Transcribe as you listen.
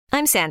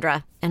I'm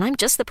Sandra, and I'm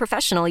just the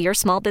professional your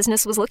small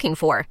business was looking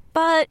for.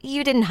 But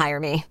you didn't hire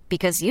me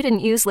because you didn't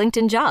use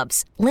LinkedIn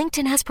Jobs.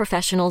 LinkedIn has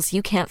professionals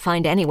you can't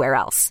find anywhere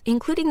else,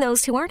 including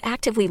those who aren't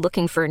actively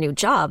looking for a new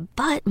job,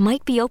 but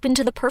might be open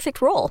to the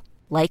perfect role,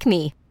 like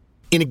me.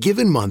 In a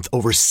given month,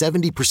 over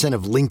 70%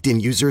 of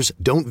LinkedIn users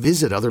don't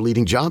visit other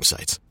leading job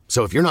sites.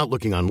 So if you're not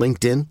looking on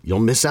LinkedIn, you'll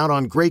miss out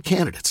on great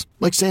candidates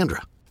like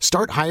Sandra.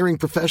 Start hiring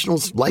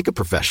professionals like a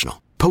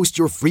professional. Post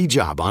your free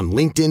job on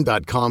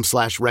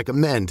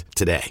linkedin.com/recommend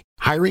today.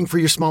 Hiring for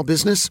your small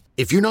business?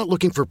 If you're not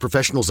looking for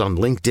professionals on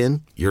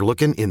LinkedIn, you're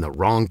looking in the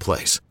wrong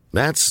place.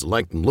 That's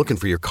like looking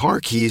for your car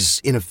keys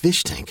in a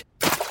fish tank.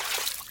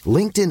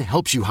 LinkedIn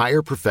helps you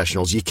hire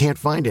professionals you can't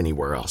find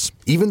anywhere else,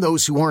 even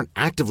those who aren't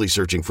actively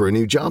searching for a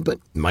new job but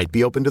might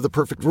be open to the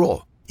perfect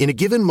role. In a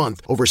given month,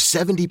 over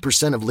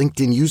 70% of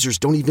LinkedIn users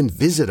don't even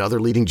visit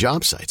other leading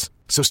job sites.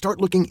 So start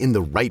looking in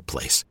the right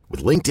place.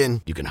 With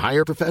LinkedIn, you can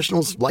hire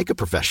professionals like a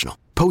professional.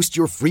 Post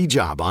your free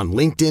job on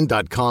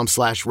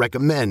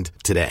linkedin.com/recommend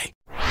today.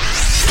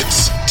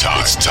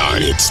 It's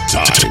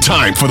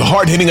time for the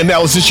hard-hitting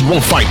analysis you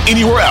won't find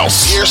anywhere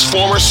else. Here's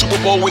former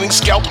Super Bowl winning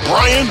scout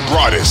Brian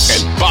Rodgers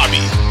and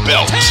Bobby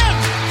Belt.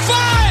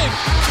 10-5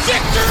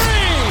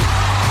 victory!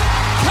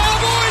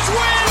 Cowboys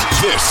win!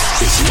 This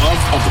is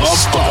Love of the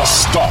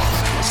Star.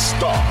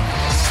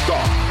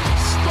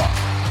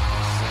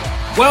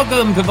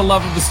 Welcome to the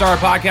Love of the Star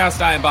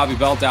podcast. I am Bobby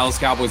Belt, Dallas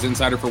Cowboys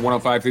insider for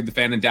 105 through the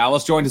Fan in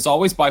Dallas. Joined as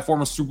always by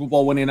former Super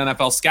Bowl winning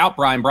NFL scout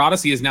Brian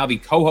Broaddus. He is now the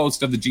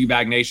co-host of the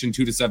G-Bag Nation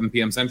 2 to 7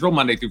 p.m. Central,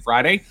 Monday through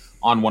Friday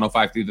on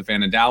 105 through the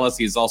Fan in Dallas.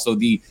 He is also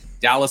the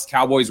Dallas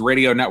Cowboys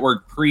Radio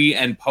Network pre-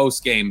 and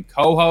post-game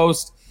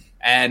co-host.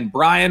 And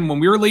Brian, when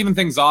we were leaving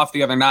things off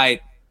the other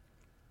night,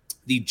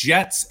 the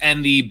Jets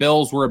and the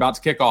Bills were about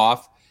to kick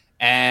off.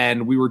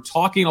 And we were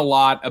talking a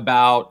lot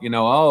about,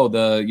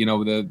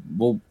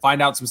 we'll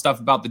find out some stuff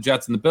about the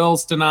Jets and the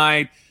Bills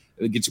tonight.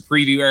 We'll get to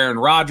preview Aaron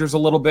Rodgers a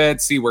little bit,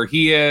 see where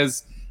he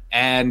is.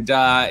 And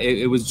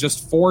it was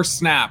just 4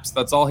 snaps.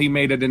 That's all he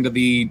made it into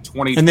the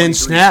 2023 and then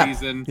snap.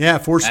 Season. Yeah,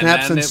 4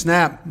 snaps and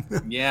snap.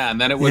 Yeah,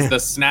 and then it was the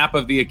snap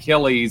of the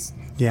Achilles.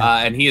 Yeah.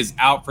 And he is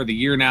out for the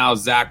year now.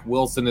 Zach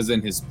Wilson is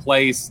in his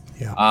place.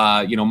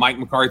 Yeah. Mike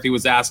McCarthy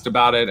was asked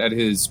about it at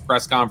his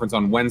press conference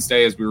on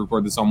Wednesday as we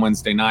record this on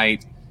Wednesday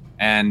night.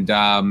 And,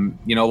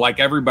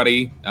 like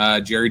everybody,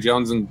 Jerry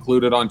Jones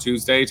included on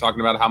Tuesday, talking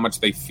about how much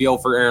they feel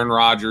for Aaron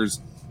Rodgers,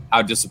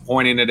 how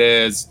disappointing it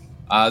is.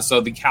 So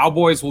the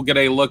Cowboys will get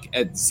a look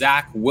at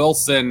Zach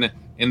Wilson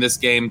in this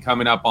game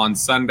coming up on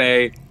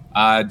Sunday.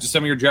 Just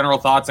some of your general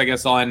thoughts, I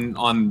guess,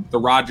 on the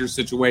Rodgers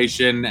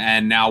situation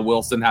and now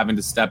Wilson having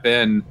to step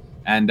in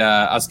and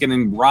us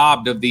getting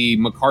robbed of the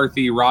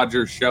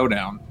McCarthy-Rodgers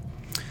showdown.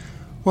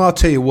 Well, I'll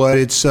tell you what,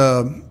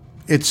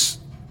 it's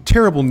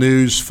terrible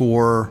news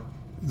for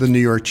the New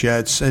York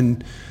Jets,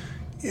 and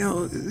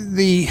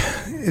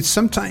it's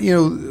sometimes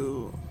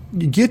you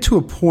get to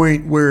a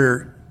point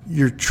where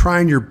you're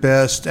trying your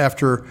best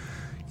after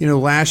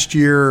last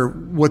year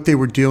what they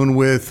were dealing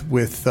with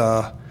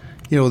their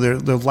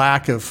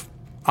lack of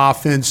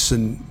offense,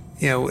 and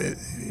it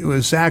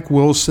was Zach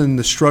Wilson,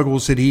 the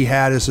struggles that he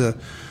had as a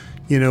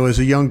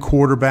young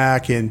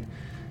quarterback, and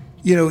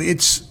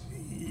it's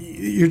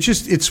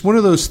one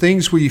of those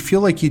things where you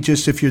feel like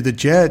if you're the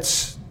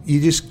Jets, you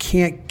just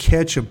can't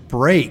catch a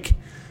break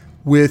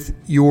with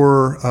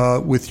your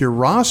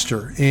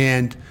roster,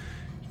 and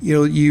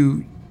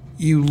you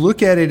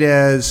look at it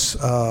as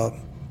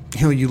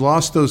you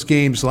lost those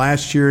games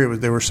last year.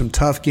 There were some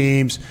tough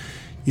games.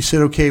 You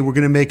said, okay, we're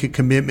going to make a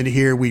commitment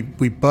here. We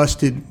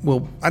busted.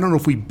 Well, I don't know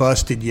if we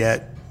busted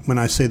yet. When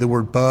I say the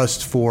word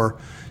bust for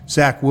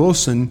Zach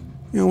Wilson,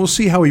 we'll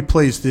see how he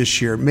plays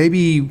this year.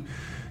 Maybe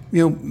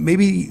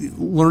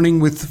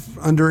learning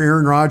under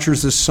Aaron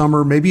Rodgers this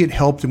summer, maybe it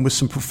helped him with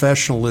some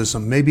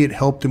professionalism. Maybe it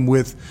helped him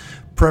with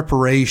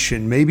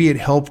preparation. Maybe it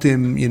helped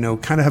him,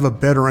 kind of have a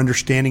better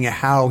understanding of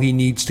how he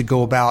needs to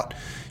go about,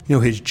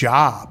 his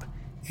job.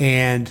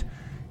 And,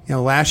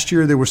 last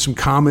year there were some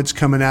comments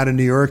coming out of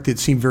New York that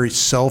seemed very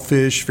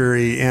selfish,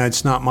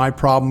 it's not my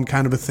problem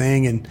kind of a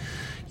thing. And,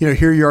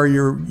 here you are,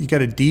 you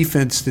got a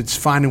defense that's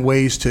finding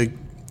ways to,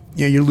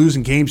 you're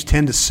losing games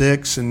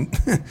 10-6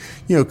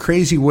 and,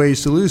 crazy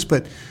ways to lose.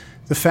 But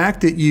the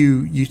fact that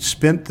you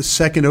spent the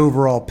second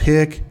overall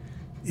pick,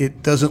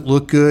 it doesn't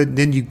look good. And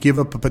then you give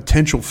up a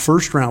potential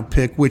first-round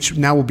pick, which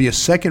now will be a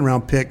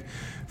second-round pick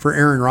for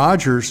Aaron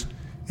Rodgers.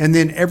 And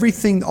then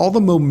everything, all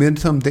the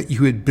momentum that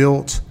you had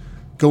built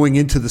going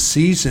into the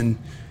season,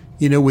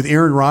 with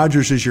Aaron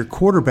Rodgers as your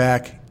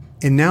quarterback,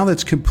 and now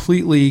that's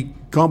completely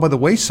gone by the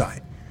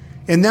wayside.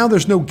 And now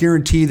there's no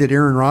guarantee that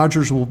Aaron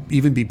Rodgers will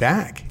even be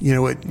back,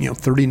 at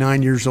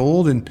 39 years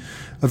old, and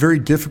a very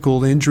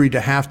difficult injury to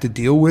have to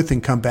deal with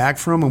and come back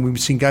from. And we've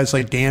seen guys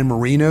like Dan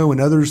Marino and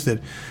others that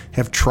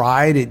have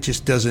tried. It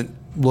just doesn't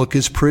look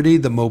as pretty.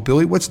 The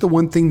mobility. What's the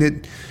one thing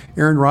that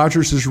Aaron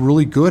Rodgers is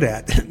really good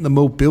at? The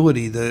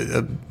mobility,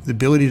 the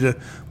ability to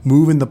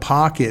move in the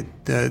pocket,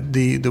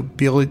 the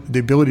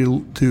ability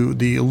to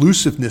the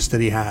elusiveness that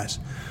he has.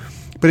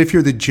 But if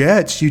you're the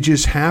Jets, you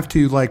just have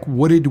to, like,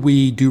 what did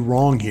we do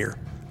wrong here?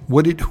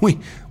 What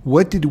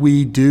did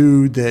we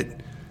do that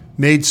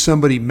made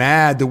somebody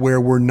mad to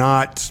where we're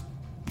not,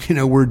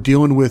 we're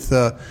dealing with,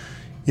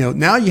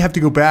 now you have to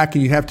go back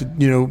and you have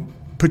to,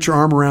 put your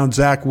arm around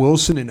Zach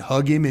Wilson and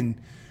hug him and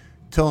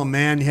tell him,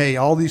 man, hey,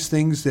 all these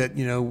things that,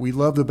 we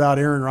loved about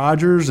Aaron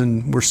Rodgers,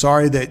 and we're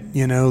sorry that,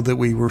 that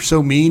we were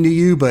so mean to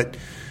you, but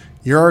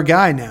you're our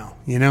guy now.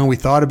 We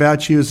thought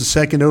about you as the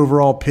second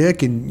overall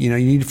pick, and, you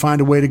need to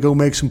find a way to go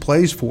make some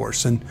plays for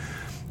us. And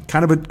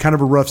kind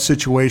of a rough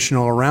situation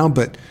all around,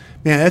 but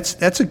man,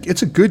 it's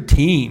a good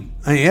team.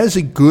 I mean, it's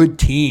a good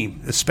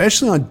team,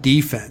 especially on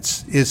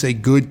defense. It's a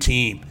good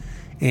team,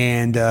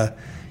 and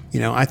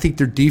I think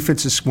their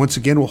defense is, once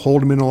again, will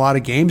hold them in a lot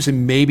of games,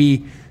 and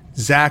maybe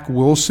Zach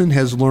Wilson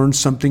has learned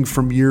something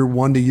from year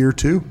 1 to year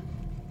 2.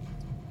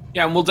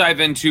 Yeah, and we'll dive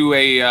into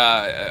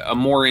a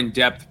more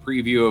in-depth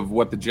preview of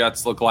what the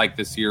Jets look like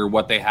this year,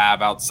 what they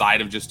have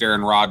outside of just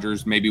Aaron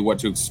Rodgers, maybe what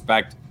to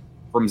expect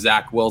from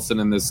Zach Wilson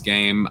in this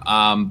game.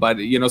 But,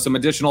 some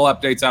additional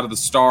updates out of the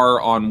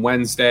Star on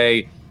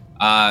Wednesday.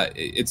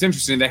 It's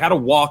interesting. They had a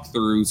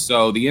walkthrough,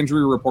 so the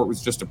injury report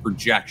was just a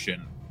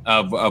projection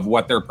of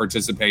what their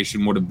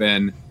participation would have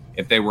been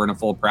if they were in a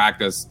full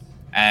practice.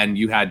 And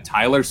you had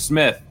Tyler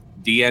Smith,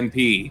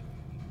 DNP,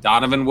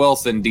 Donovan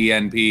Wilson,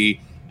 DNP,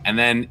 and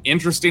then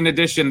interesting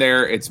addition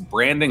there, it's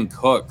Brandon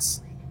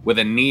Cooks with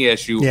a knee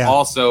issue,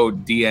 also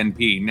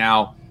DNP.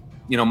 Now,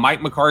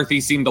 Mike McCarthy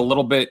seemed a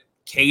little bit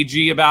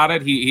cagey about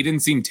it. He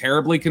didn't seem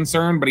terribly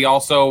concerned, but he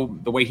also,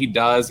 the way he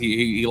does,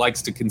 he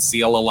likes to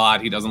conceal a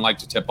lot. He doesn't like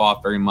to tip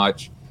off very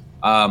much.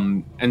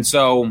 And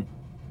so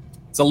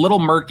it's a little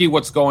murky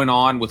what's going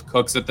on with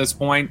Cooks at this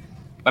point,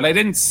 but I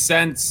didn't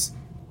sense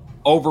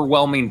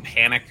overwhelming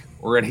panic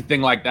or anything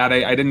like that.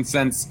 I didn't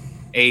sense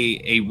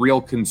a real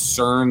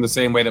concern the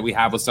same way that we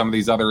have with some of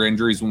these other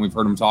injuries when we've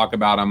heard him talk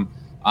about them.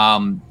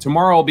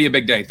 Tomorrow will be a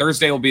big day.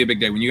 Thursday will be a big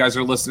day. When you guys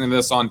are listening to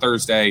this on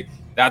Thursday,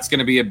 that's going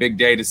to be a big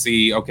day to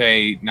see,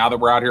 okay, now that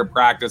we're out here at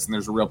practice and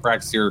there's a real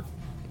practice here,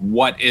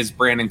 what is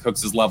Brandon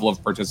Cooks' level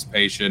of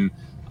participation?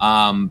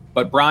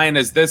 But Brian,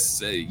 is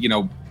this,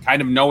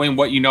 kind of knowing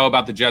what you know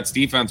about the Jets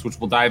defense, which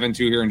we'll dive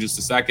into here in just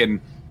a second,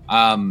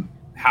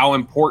 how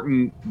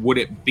important would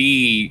it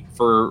be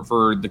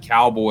for the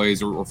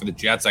Cowboys or for the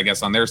Jets, I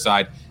guess, on their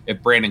side,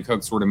 if Brandon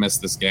Cooks were to miss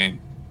this game?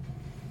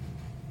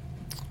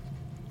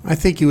 I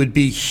think it would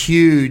be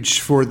huge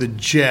for the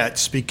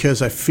Jets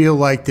because I feel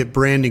like that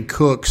Brandon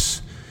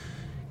Cooks,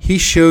 he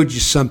showed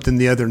you something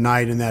the other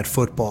night in that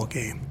football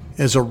game.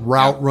 As a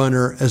route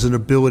runner, as an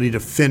ability to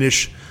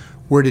finish.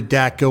 Where did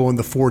Dak go on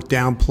the 4th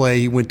down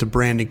play? He went to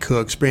Brandon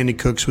Cooks. Brandon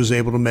Cooks was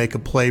able to make a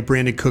play.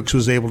 Brandon Cooks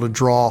was able to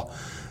draw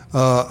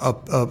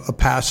a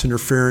pass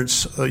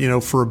interference,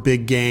 for a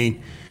big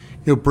gain.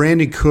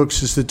 Brandon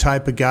Cooks is the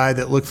type of guy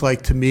that looked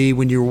like to me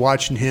when you were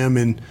watching him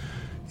in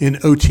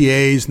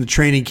OTAs and the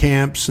training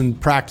camps and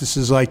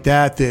practices like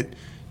that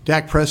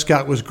Dak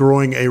Prescott was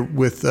growing a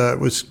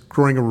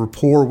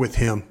rapport with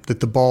him.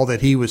 That the ball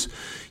that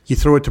you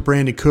throw it to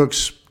Brandon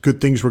Cooks, good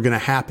things were going to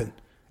happen.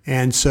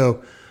 And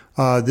so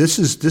this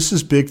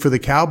is big for the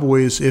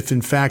Cowboys if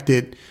in fact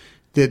that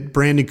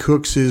Brandon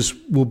Cooks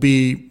will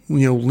be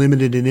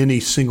limited in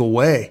any single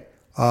way.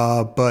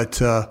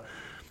 But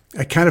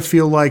I kind of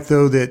feel like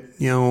though that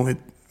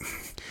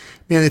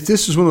if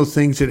this is one of those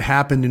things that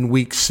happened in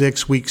week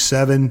 6, week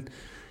 7,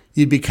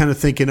 you'd be kind of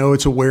thinking, oh,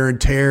 it's a wear and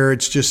tear.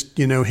 It's just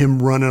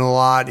him running a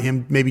lot,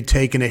 him maybe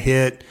taking a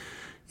hit.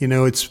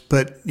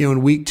 But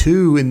in week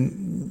 2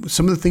 and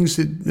some of the things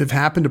that have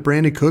happened to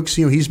Brandon Cooks,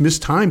 he's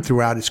missed time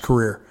throughout his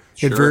career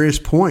at various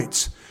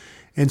points.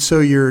 And so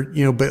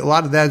but a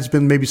lot of that has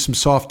been maybe some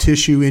soft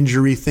tissue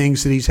injury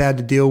things that he's had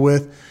to deal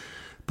with.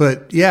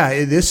 But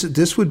yeah,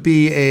 this would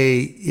be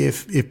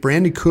if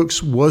Brandon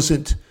Cooks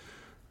wasn't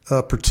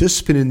a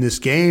participant in this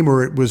game,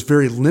 or it was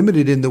very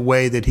limited in the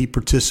way that he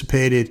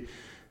participated,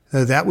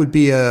 that would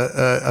be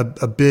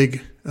a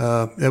big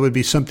that would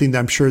be something that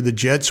I'm sure the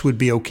Jets would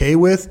be okay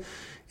with,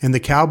 and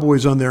the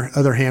Cowboys on their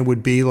other hand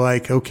would be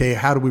like, okay,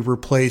 how do we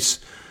replace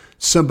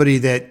somebody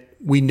that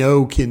we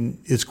know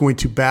is going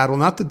to battle?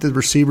 Not that the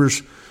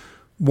receivers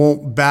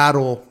won't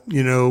battle,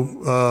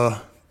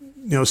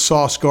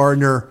 Sauce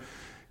Gardner,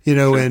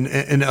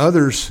 and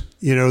others,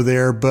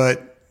 there,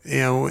 but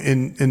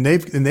and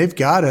they've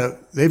got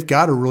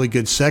a really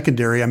good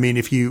secondary. I mean,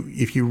 if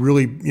you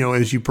really,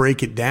 as you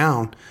break it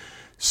down,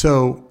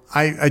 so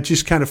I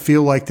just kind of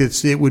feel like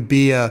it would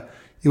be a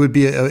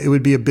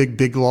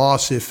big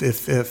loss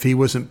if he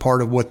wasn't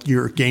part of what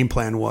your game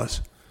plan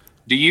was.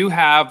 Do you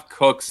have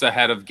Cooks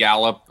ahead of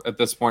Gallup at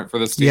this point for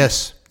this team?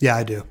 Yes. Yeah,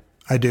 I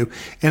do.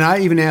 And I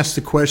even asked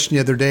the question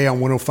the other day on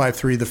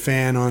 105.3 The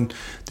Fan on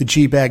the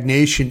G-Bag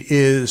Nation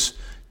is,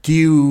 do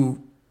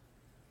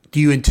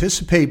you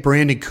anticipate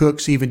Brandon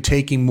Cooks even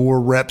taking more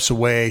reps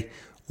away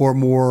or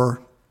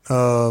more,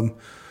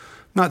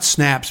 not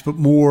snaps, but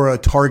more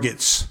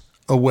targets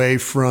away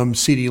from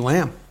CeeDee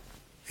Lamb?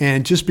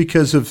 And just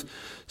because of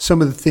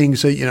some of the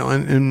things that,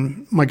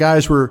 and my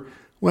guys were,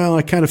 well,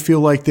 I kind of feel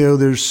like though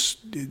there's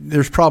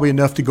probably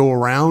enough to go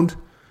around.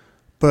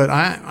 but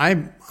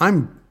I'm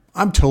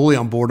totally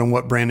on board on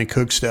what Brandon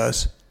Cooks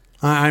does.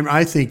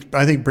 I think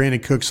Brandon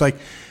Cooks, like,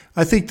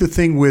 I think the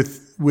thing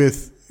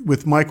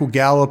with Michael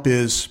Gallup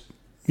is,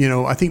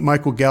 I think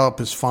Michael Gallup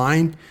is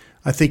fine.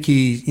 I think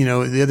he,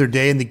 the other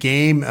day in the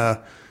game,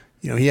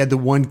 he had the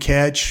one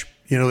catch,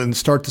 and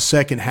start the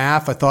second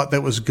half. I thought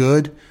that was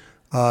good.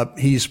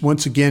 He's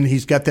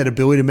got that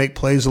ability to make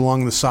plays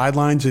along the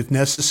sidelines if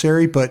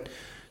necessary. But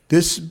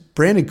I think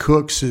Brandon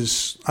Cooks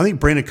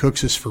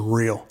is for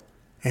real.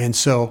 And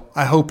so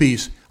I hope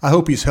he's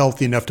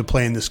healthy enough to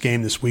play in this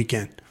game this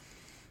weekend.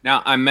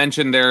 Now, I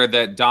mentioned there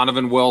that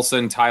Donovan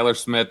Wilson, Tyler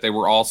Smith, they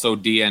were also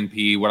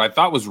DNP. What I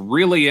thought was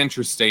really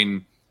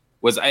interesting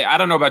was, I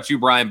don't know about you,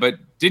 Brian, but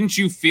didn't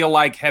you feel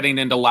like heading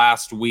into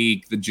last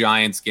week, the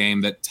Giants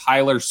game, that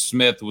Tyler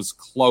Smith was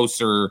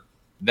closer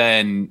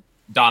than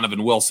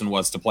Donovan Wilson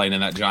was to playing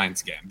in that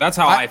Giants game? That's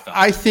how I felt.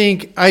 I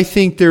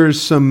think there's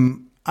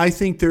some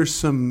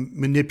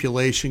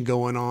manipulation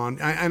going on,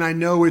 and I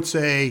know it's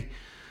a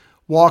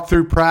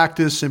walkthrough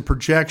practice and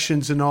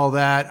projections and all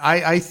that.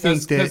 I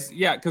think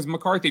because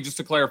McCarthy, just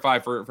to clarify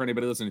for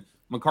anybody listening,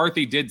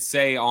 McCarthy did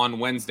say on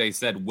Wednesday,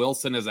 said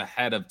Wilson is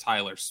ahead of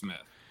Tyler Smith.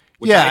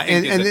 Yeah,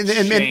 and there's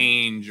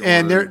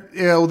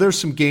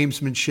some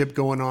gamesmanship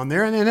going on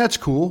there, and that's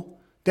cool.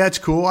 That's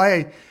cool.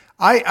 I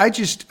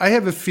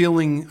have a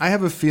feeling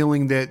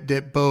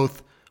that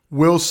both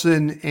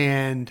Wilson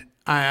and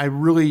I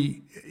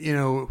really,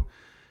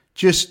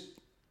 just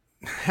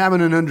having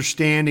an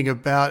understanding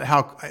about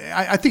how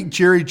I think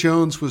Jerry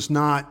Jones was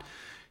not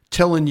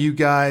telling you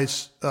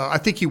guys. I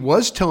think he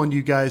was telling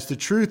you guys the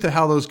truth of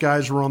how those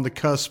guys were on the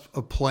cusp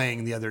of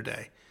playing the other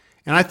day,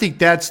 and I think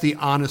that's the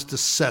honest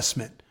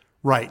assessment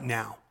right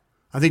now.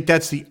 I think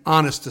that's the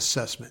honest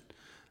assessment.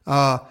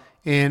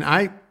 And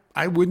I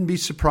wouldn't be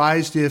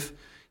surprised if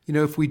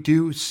we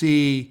do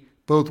see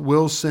both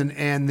Wilson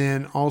and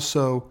then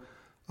also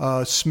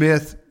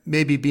Smith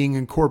maybe being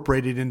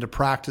incorporated into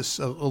practice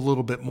a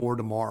little bit more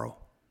tomorrow.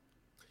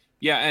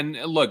 Yeah, and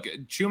look,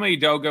 Chuma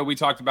Edoga, we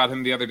talked about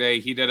him the other day.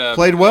 He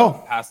played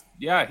well. Pass.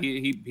 Yeah,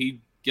 he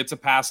gets a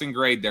passing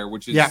grade there,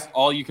 which is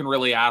all you can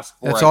really ask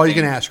for. That's all you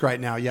can ask right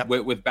now. Yep.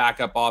 With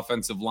backup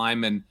offensive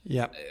linemen.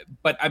 Yep.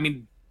 But I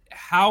mean,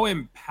 how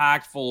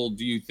impactful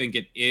do you think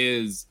it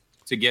is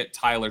to get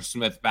Tyler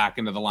Smith back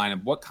into the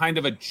lineup? What kind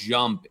of a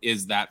jump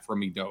is that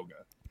from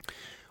Edoga?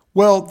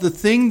 Well, the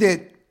thing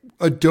that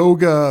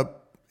Edoga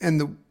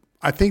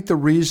I think the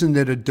reason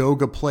that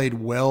Edoga played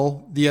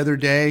well the other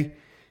day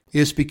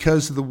is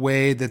because of the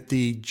way that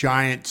the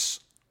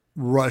Giants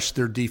rushed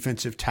their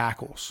defensive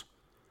tackles.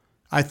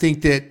 I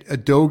think that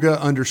Edoga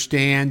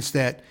understands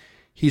that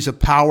he's a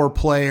power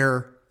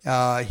player.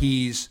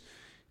 He's,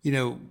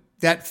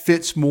 that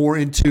fits more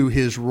into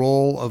his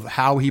role of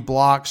how he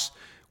blocks.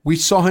 We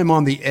saw him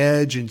on the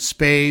edge in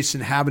space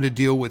and having to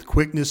deal with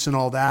quickness and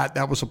all that.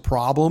 That was a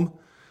problem.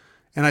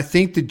 And I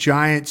think the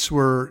Giants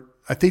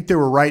they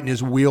were right in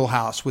his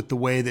wheelhouse with the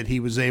way that he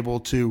was able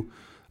to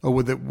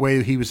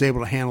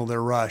handle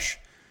their rush.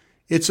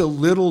 It's a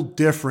little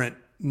different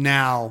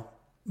now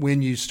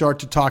when you start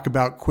to talk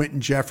about Quentin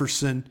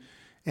Jefferson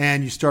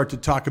and you start to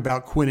talk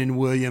about Quinnen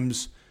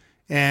Williams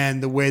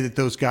and the way that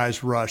those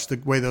guys rush, the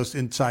way those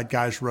inside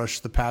guys rush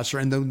the passer,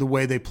 and the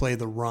way they play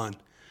the run.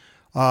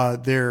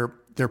 They're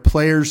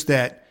players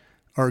that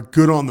are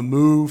good on the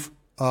move.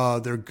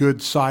 They're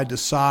good side to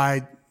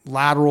side,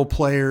 lateral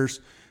players.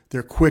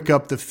 They're quick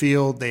up the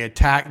field. They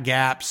attack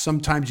gaps.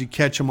 Sometimes you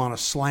catch them on a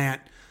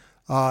slant,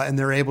 and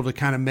they're able to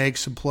kind of make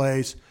some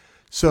plays.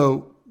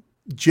 So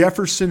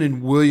Jefferson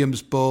and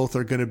Williams both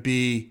are going to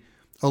be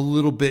a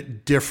little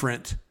bit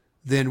different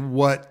than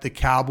what the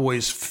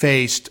Cowboys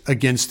faced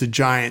against the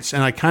Giants.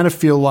 And I kind of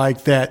feel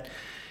like that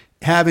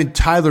having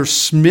Tyler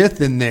Smith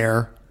in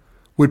there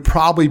would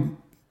probably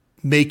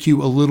make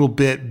you a little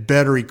bit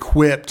better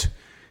equipped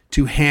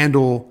to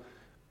handle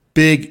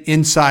big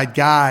inside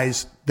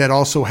guys that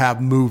also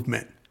have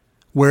movement.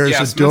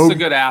 Whereas Smith's a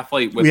good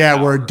athlete with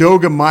power. Where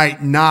Edoga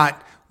might not,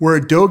 where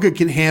Edoga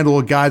can handle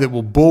a guy that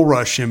will bull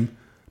rush him,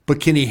 but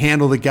can he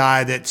handle the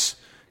guy that's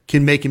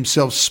can make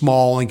himself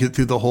small and get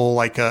through the hole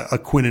like a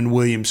Quinnen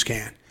Williams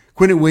can.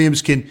 Quinnen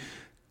Williams can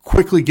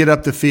quickly get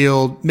up the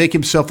field, make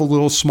himself a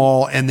little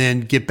small, and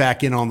then get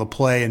back in on the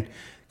play and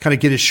kind of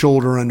get his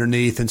shoulder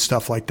underneath and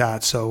stuff like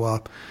that.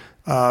 So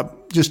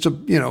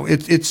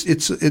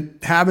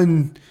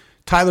having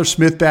Tyler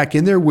Smith back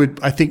in there would,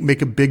 I think,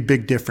 make a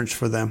big difference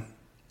for them.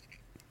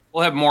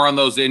 We'll have more on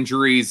those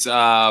injuries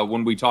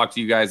when we talk to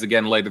you guys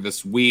again later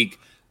this week.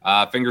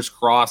 Fingers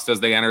crossed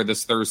as they enter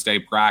this Thursday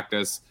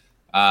practice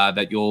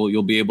that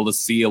you'll be able to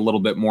see a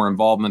little bit more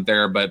involvement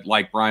there. But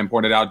like Brian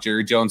pointed out,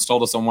 Jerry Jones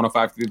told us on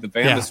 105.3 The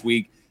Fan this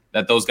week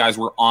that those guys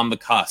were on the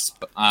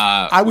cusp.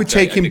 I would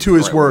take him to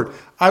his word.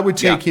 I would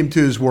take him to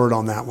his word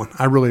on that one.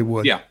 I really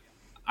would. Yeah.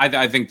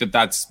 I think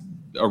that's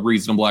a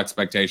reasonable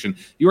expectation.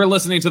 You are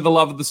listening to the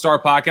Love of the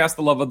Star podcast.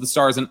 The Love of the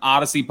Star is an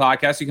Odyssey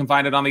podcast. You can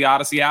find it on the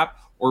Odyssey app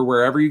or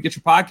wherever you get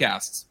your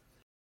podcasts.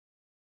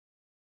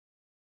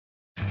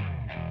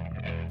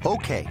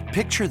 Okay,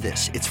 picture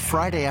this. It's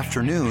Friday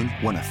afternoon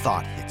when a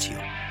thought hits you.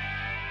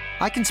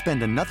 I can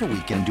spend another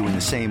weekend doing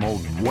the same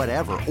old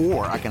whatever,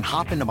 or I can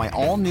hop into my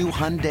all-new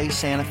Hyundai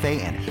Santa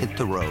Fe and hit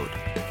the road.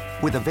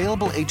 With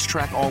available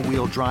H-Track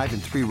all-wheel drive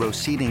and 3-row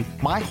seating,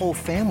 my whole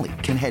family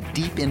can head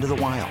deep into the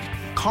wild.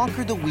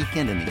 Conquer the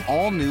weekend in the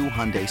all-new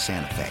Hyundai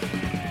Santa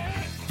Fe.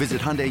 Visit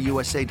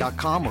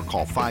HyundaiUSA.com or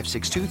call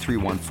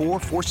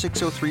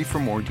 562-314-4603 for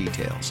more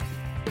details.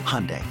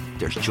 Hyundai,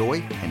 there's joy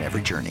in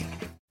every journey.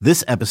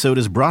 This episode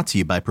is brought to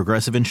you by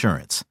Progressive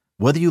Insurance.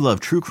 Whether you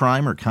love true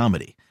crime or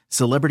comedy,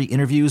 celebrity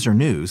interviews or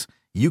news,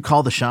 you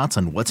call the shots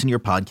on what's in your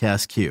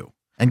podcast queue.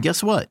 And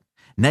guess what?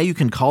 Now you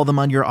can call them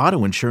on your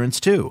auto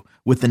insurance too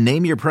with the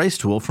Name Your Price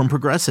tool from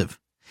Progressive.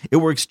 It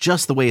works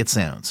just the way it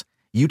sounds.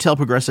 You tell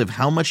Progressive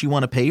how much you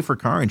want to pay for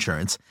car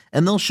insurance,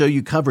 and they'll show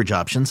you coverage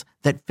options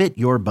that fit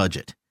your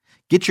budget.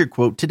 Get your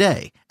quote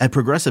today at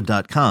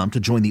Progressive.com to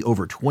join the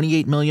over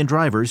 28 million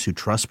drivers who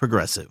trust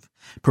Progressive.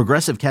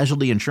 Progressive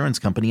Casualty Insurance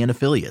Company and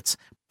Affiliates.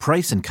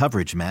 Price and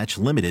coverage match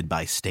limited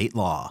by state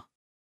law.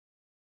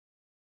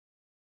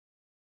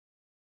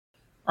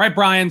 All right,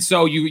 Brian,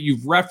 so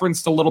you've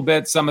referenced a little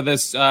bit some of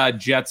this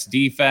Jets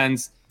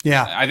defense.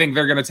 Yeah. I think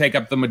they're going to take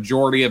up the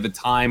majority of the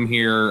time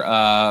here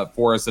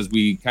for us as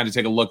we kind of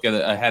take a look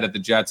ahead at the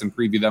Jets and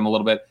preview them a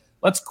little bit.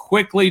 Let's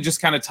quickly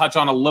just kind of touch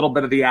on a little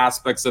bit of the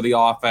aspects of the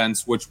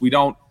offense, which we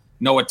don't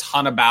know a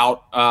ton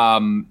about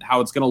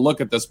how it's going to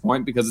look at this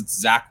point because it's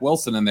Zach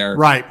Wilson in there.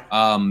 Right.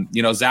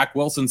 Zach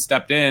Wilson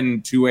stepped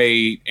in to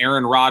a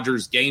Aaron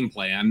Rodgers game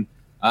plan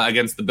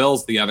against the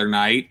Bills the other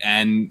night,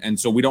 and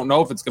so we don't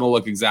know if it's going to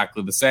look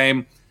exactly the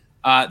same.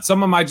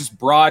 Some of my just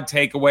broad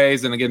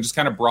takeaways, and again, just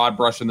kind of broad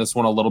brushing this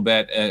one a little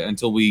bit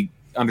until we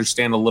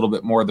understand a little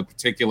bit more of the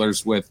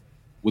particulars with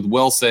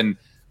Wilson.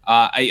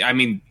 I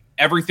mean,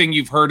 everything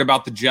you've heard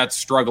about the Jets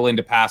struggling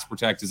to pass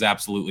protect is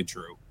absolutely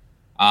true.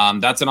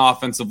 That's an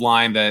offensive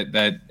line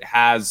that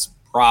has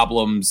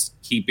problems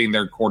keeping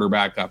their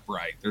quarterback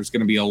upright. There's going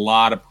to be a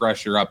lot of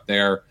pressure up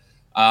there.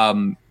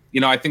 I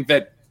think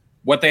that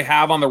what they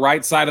have on the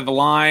right side of the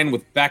line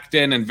with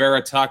Becton and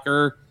Vera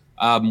Tucker,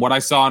 what I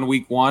saw in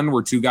week 1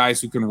 were two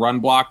guys who can run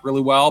block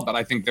really well, but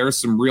I think there's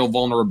some real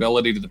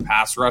vulnerability to the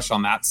pass rush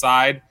on that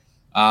side.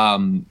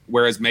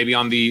 Whereas maybe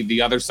on the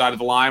other side of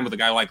the line with a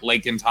guy like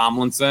Laken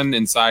Tomlinson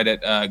inside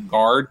at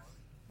guard,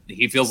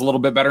 he feels a little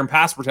bit better in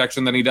pass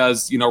protection than he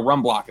does,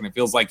 run blocking. It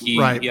feels like he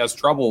has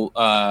trouble,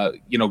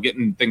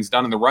 getting things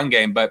done in the run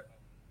game. But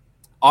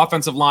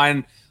offensive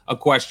line, a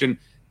question.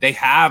 They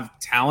have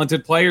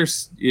talented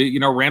players.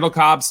 Randall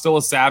Cobb's still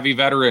a savvy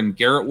veteran.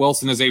 Garrett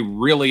Wilson is a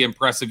really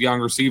impressive young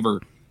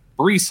receiver.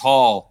 Breece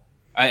Hall,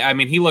 I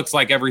mean, he looks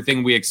like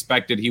everything we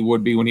expected he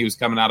would be when he was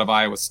coming out of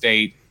Iowa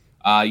State.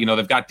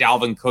 They've got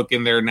Dalvin Cook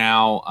in there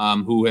now,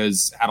 who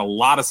has had a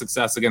lot of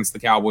success against the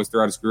Cowboys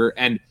throughout his career.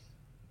 And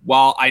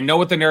while I know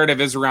what the narrative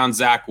is around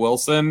Zach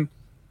Wilson,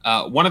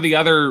 one of the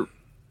other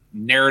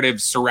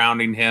narratives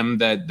surrounding him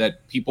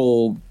that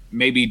people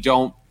maybe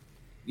don't,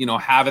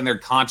 have in their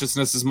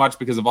consciousness as much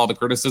because of all the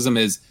criticism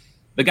is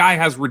the guy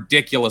has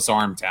ridiculous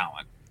arm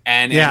talent.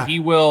 And he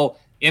will,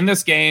 in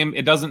this game,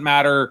 it doesn't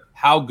matter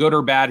how good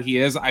or bad he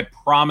is. I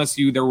promise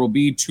you there will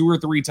be 2 or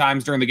 3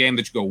 times during the game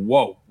that you go,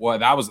 whoa,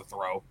 that was a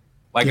throw.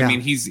 I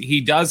mean, he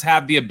does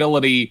have the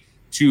ability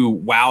to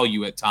wow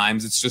you at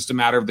times. It's just a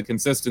matter of the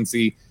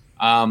consistency.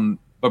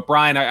 But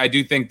Brian, I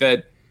do think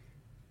that,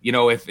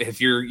 if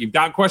you've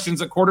got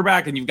questions at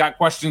quarterback and you've got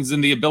questions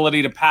in the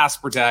ability to pass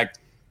protect,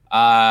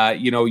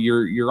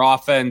 your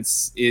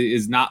offense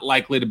is not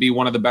likely to be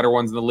one of the better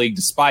ones in the league,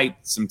 despite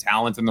some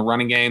talent in the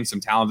running game, some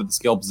talent at the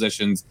skill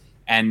positions,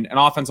 and an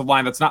offensive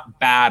line that's not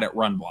bad at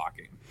run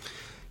blocking.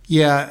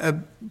 Yeah,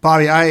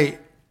 Bobby, I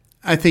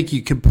think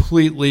you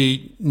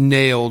completely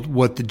nailed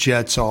what the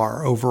Jets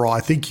are overall. I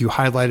think you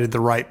highlighted the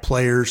right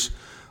players.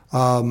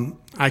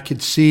 I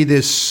could see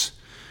this.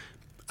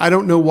 I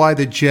don't know why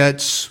the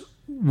Jets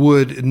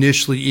would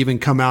initially even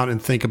come out and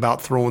think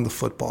about throwing the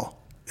football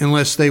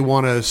unless they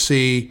want to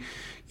see,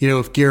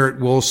 if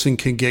Garrett Wilson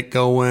can get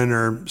going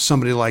or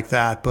somebody like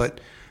that. But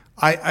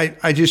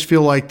I just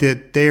feel like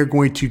that they are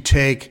going to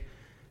take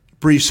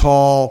Breece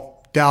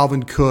Hall,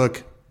 Dalvin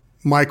Cook,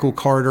 Michael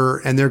Carter,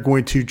 and they're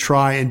going to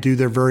try and do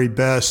their very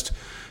best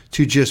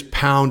to just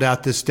pound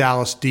out this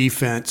Dallas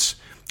defense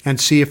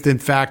and see if in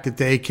fact that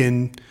they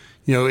can,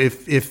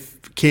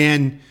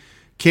 can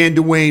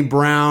Dwayne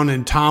Brown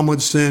and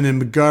Tomlinson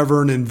and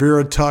McGovern and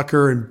Vera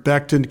Tucker and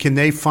Becton, can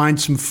they find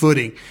some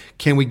footing?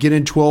 Can we get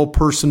in 12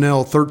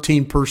 personnel,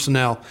 13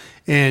 personnel,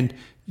 and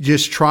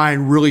just try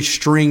and really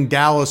string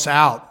Dallas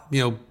out,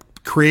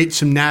 create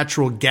some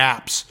natural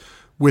gaps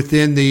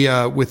within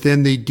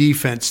the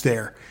defense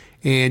there.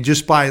 And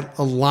just by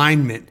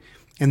alignment,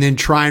 and then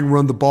try and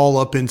run the ball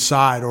up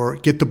inside or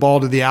get the ball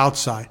to the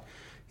outside.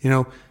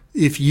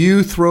 If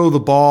you throw the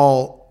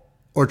ball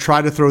or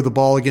try to throw the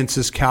ball against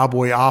this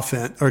Cowboy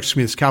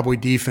this Cowboy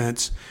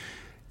defense,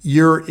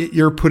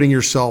 you're putting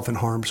yourself in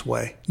harm's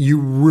way. You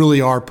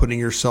really are putting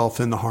yourself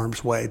in the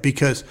harm's way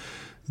because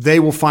they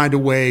will find a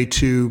way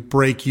to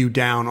break you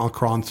down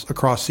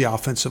across the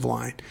offensive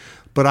line.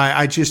 But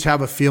I just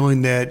have a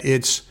feeling that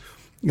it's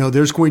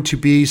there's going to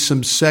be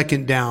some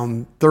second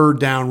down, third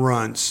down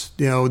runs.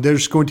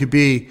 There's going to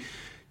be,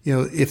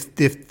 if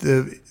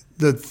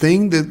the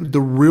thing that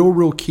the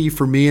real key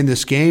for me in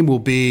this game will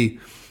be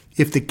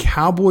if the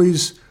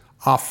Cowboys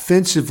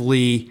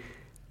offensively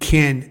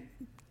can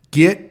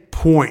get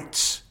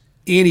points,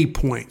 any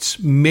points,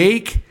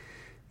 make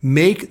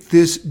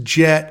this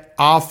Jet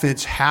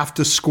offense have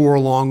to score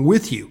along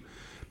with you.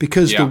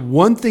 Because the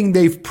one thing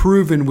they've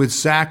proven with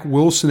Zach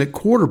Wilson at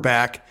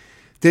quarterback,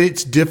 that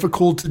it's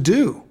difficult to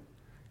do.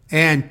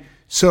 And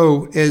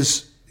so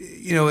as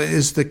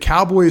the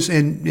Cowboys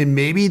and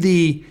maybe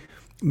the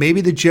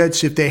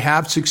Jets, if they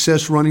have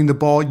success running the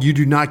ball, you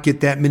do not get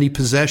that many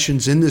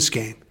possessions in this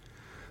game.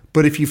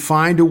 But if you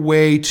find a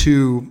way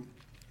to,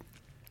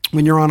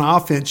 when you're on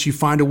offense, you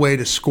find a way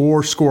to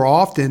score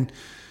often,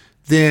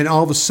 then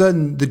all of a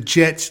sudden the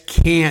Jets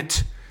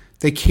can't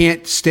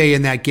stay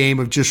in that game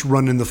of just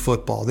running the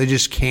football. They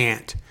just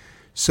can't.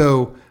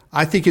 So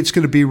I think it's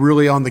going to be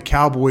really on the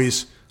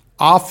Cowboys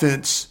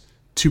offense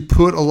to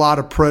put a lot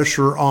of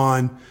pressure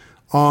on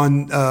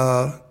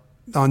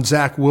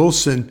Zach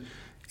Wilson,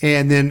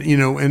 and then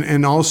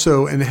and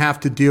also have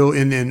to deal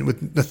in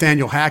with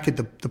Nathaniel Hackett,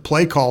 the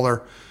play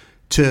caller,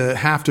 to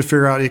have to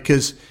figure out,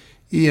 because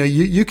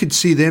you could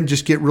see them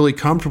just get really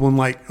comfortable and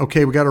like,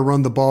 okay, we got to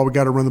run the ball.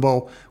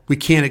 We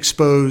can't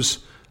expose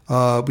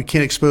our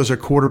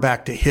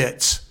quarterback to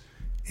hits.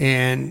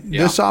 And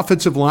this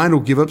offensive line will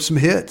give up some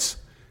hits.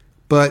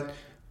 But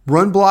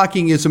run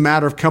blocking is a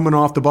matter of coming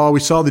off the ball. We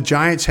saw the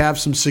Giants have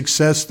some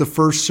success the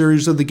first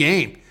series of the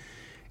game.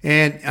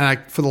 And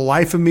for the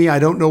life of me, I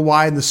don't know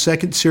why in the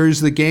second series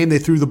of the game they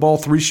threw the ball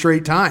 3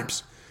 straight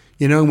times.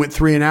 Went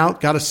 3 and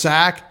out, got a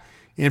sack.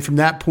 And from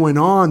that point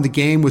on, the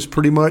game was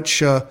pretty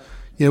much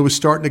was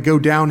starting to go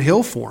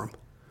downhill for them.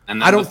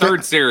 And then the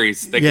third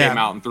series, they came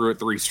out and threw it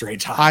 3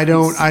 straight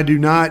times. I do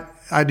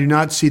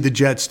not see the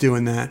Jets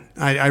doing that.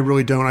 I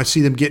really don't. I see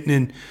them getting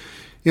in.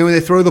 When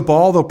they throw the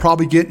ball, they'll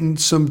probably get in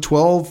some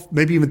 12,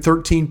 maybe even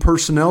 13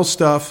 personnel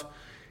stuff,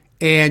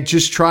 and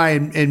just try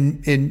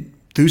and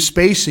through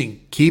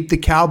spacing, keep the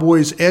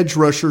Cowboys' edge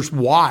rushers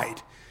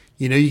wide.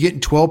 You get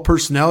in 12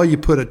 personnel, you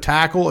put a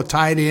tackle, a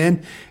tight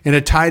end, and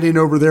a tight end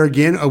over there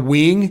again, a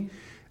wing.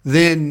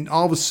 Then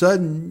all of a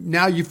sudden,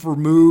 now you've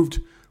removed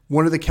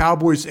one of the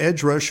Cowboys'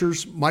 edge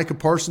rushers, Micah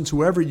Parsons,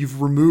 whoever,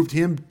 you've removed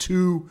him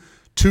two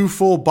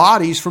full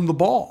bodies from the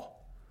ball.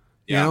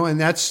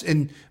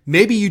 And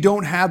maybe you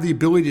don't have the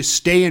ability to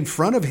stay in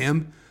front of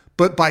him,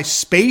 but by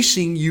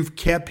spacing, you've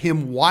kept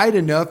him wide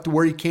enough to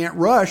where he can't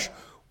rush,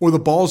 or the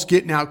ball's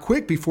getting out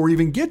quick before he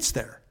even gets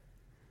there.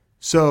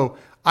 So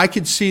I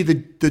could see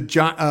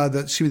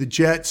the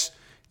Jets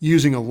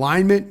using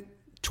alignment,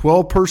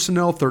 12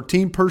 personnel,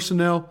 13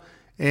 personnel,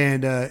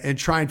 and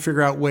try and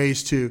figure out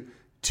ways to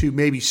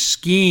maybe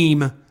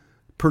scheme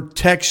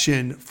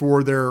protection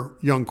for their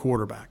young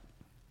quarterback.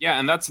 Yeah,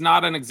 and that's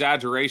not an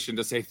exaggeration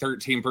to say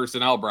 13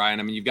 personnel, Brian.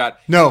 I mean, you've got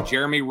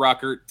Jeremy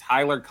Ruckert,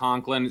 Tyler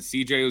Conklin,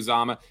 CJ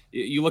Uzomah.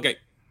 You look at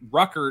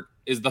Ruckert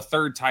is the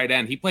third tight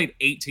end. He played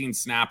 18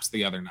 snaps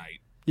the other night.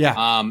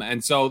 Yeah.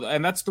 And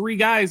that's 3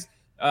 guys,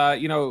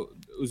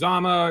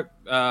 Uzomah,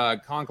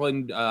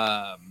 Conklin,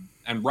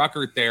 and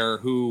Ruckert there,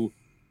 who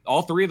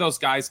all 3 of those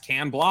guys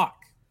can block.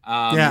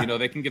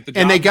 They can get the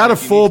job. And they got a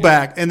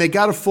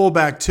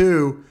fullback,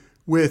 too,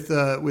 with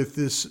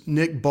this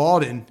Nick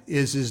Baldwin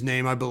is his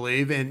name, I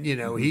believe. And,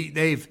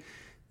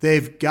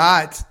 they've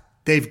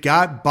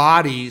got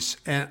bodies.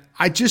 And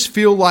I just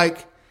feel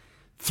like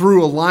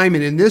through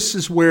alignment, and this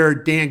is where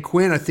Dan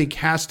Quinn, I think,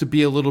 has to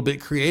be a little bit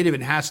creative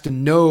and has to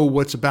know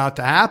what's about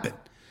to happen,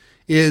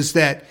 is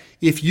that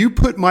if you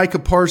put Micah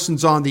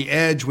Parsons on the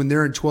edge when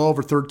they're in 12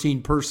 or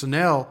 13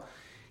 personnel,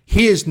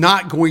 he is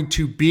not going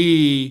to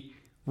be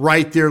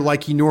right there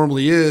like he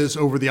normally is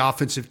over the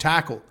offensive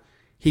tackle.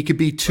 He could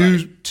be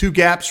two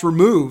gaps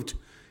removed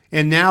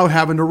and now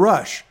having to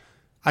rush.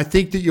 I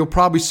think that you'll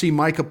probably see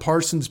Micah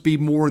Parsons be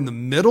more in the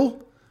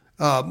middle,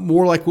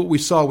 more like what we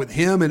saw with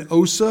him and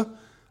Osa.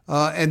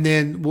 And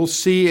then we'll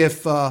see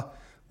if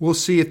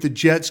the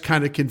Jets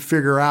kind of can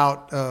figure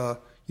out,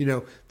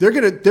 they're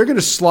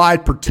gonna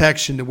slide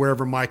protection to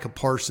wherever Micah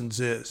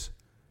Parsons is.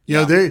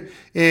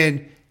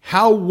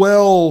 How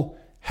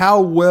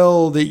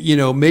well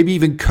that maybe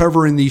even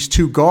covering these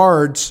 2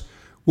 guards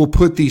will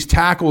put these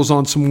tackles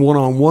on some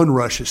one-on-one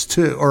rushes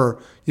too,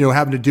 or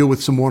having to deal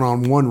with some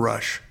one-on-one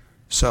rush.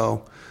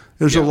 So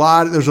there's a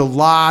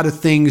lot of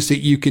things that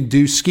you can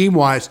do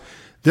scheme-wise.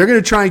 They're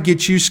going to try and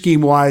get you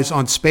scheme-wise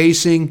on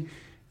spacing.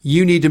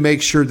 You need to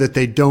make sure that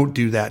they don't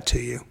do that to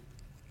you.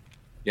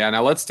 Yeah,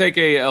 now let's take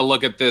a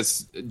look at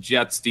this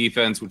Jets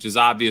defense, which is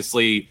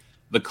obviously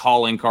the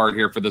calling card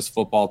here for this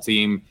football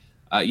team.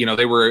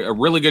 They were a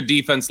really good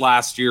defense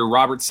last year.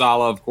 Robert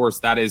Saleh, of course,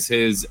 that is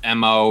his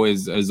MO,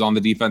 is on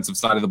the defensive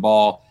side of the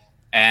ball.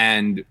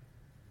 And,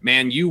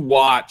 man, you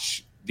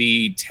watch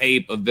the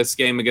tape of this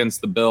game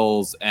against the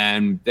Bills,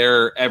 and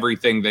they're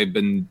everything they've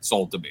been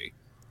sold to be.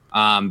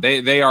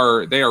 They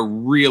are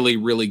really,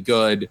 really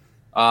good.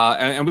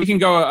 And we can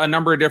go a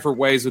number of different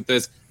ways with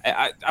this.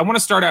 I want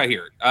to start out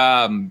here.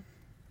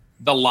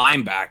 the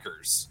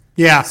linebackers.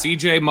 Yeah.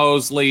 CJ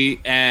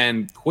Mosley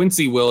and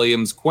Quincy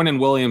Williams, Quinnen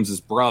Williams'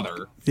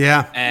 brother.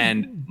 Yeah.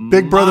 And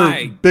big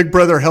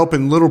brother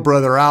helping little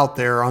brother out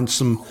there on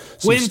some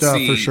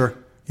stuff for sure.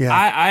 Yeah.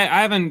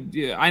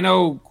 I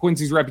know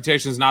Quincy's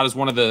reputation is not as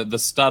one of the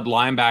stud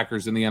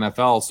linebackers in the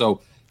NFL,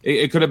 so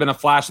it could have been a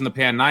flash in the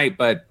pan night,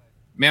 but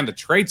man, the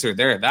traits are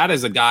there. That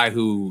is a guy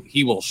who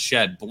he will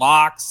shed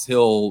blocks.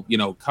 He'll,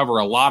 cover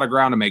a lot of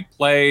ground to make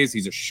plays.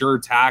 He's a sure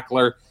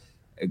tackler.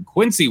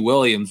 Quincy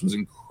Williams was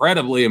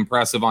incredibly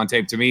impressive on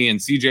tape to me, and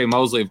CJ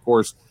Mosley, of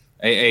course,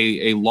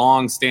 a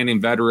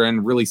long-standing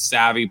veteran, really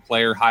savvy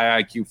player,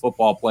 high IQ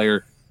football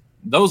player.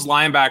 Those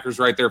linebackers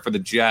right there for the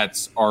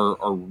Jets are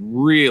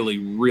really,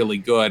 really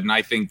good, and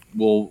I think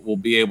we'll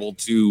be able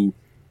to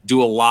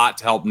do a lot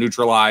to help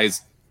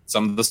neutralize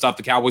some of the stuff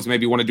the Cowboys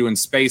maybe want to do in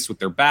space with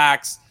their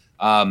backs.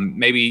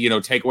 Maybe,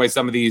 take away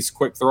some of these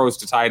quick throws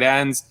to tight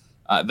ends.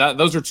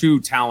 Those are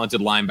two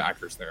talented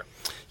linebackers there.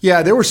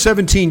 Yeah, there were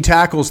 17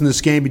 tackles in this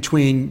game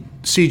between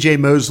C.J.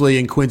 Mosley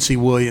and Quincy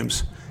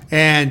Williams.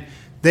 And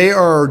they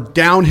are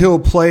downhill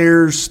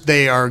players.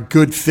 They are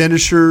good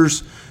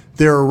finishers.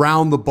 They're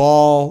around the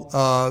ball.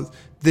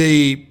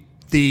 The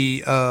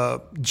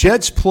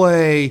Jets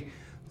play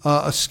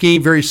a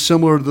scheme very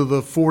similar to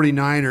the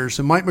 49ers.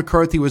 And Mike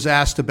McCarthy was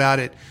asked about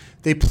it.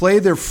 They play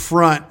their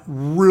front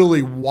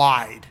really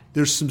wide.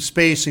 There's some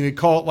spacing. They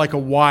call it like a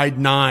wide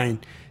 9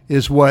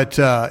 is what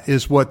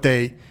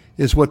they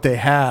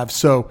have.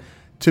 So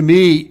to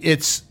me,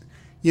 it's,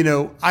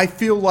 I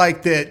feel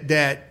like that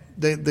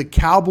the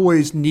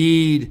Cowboys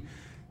need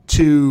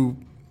to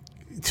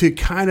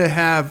kind of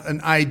have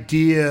an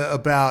idea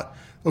about,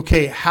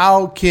 okay,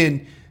 how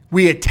can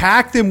we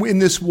attack them in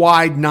this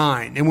wide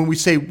 9? And when we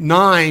say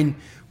 9,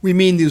 we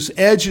mean those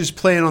edges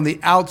playing on the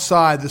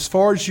outside. As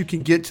far as you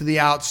can get to the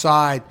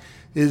outside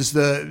is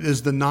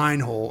the 9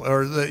 hole,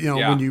 or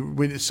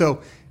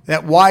so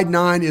that wide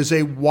 9 is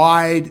a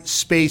wide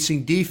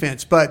spacing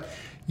defense. But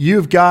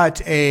you've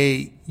got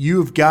a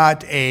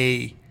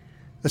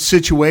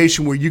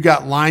situation where you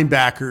got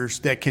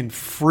linebackers that can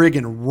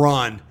friggin'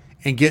 run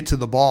and get to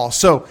the ball.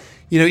 So,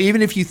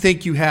 even if you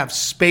think you have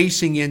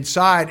spacing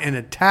inside and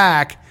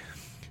attack,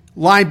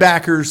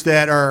 linebackers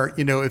that are,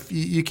 if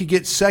you could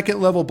get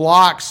second level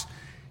blocks,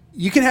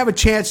 you can have a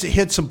chance to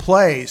hit some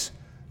plays.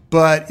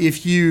 But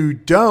if you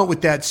don't,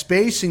 with that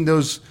spacing,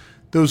 those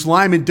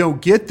linemen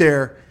don't get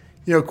there.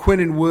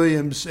 Quinnen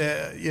Williams,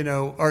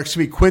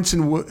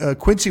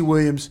 Quincy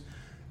Williams,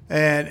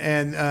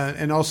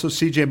 and also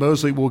C.J.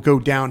 Mosley will go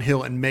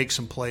downhill and make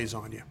some plays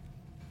on you.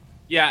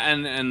 Yeah,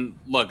 and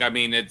look, I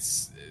mean,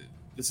 this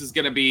is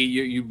going to be.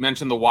 You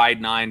mentioned the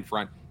wide 9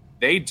 front.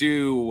 They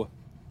do.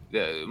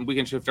 We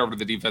can shift over to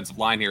the defensive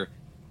line here.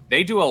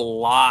 They do a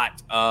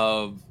lot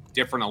of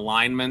different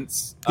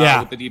alignments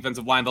with the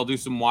defensive line. They'll do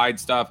some wide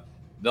stuff.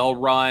 They'll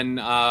run,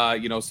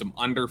 some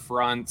under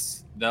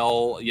fronts.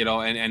 They'll,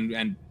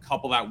 and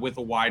couple that with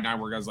a wide 9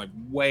 where guys like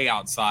way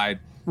outside.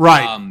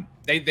 Right.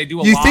 They do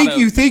a lot.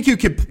 You think you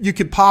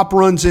could pop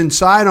runs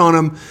inside on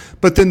them,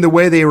 but then the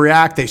way they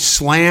react, they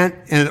slant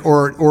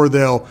or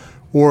they'll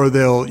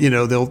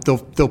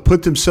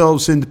put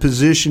themselves into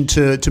position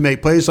to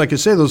make plays. Like I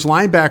say, those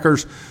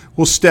linebackers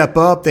will step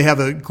up. They have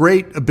a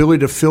great ability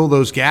to fill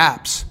those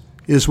gaps.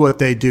 Is what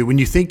they do. When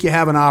you think you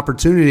have an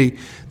opportunity,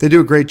 they do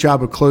a great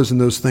job of closing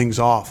those things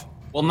off.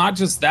 Well, not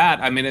just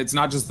that. I mean, it's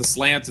not just the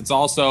slants. It's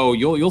also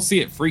you'll see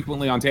it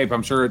frequently on tape.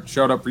 I'm sure it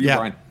showed up for you,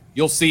 Brian.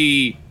 You'll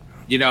see,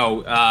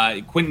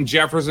 Quentin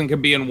Jefferson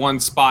can be in one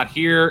spot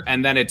here,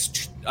 and then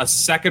it's a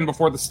second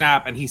before the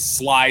snap, and he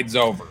slides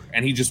over,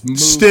 and he just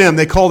moves. Stem.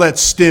 They call that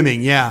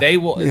stimming. Yeah. They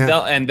will.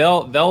 Yeah.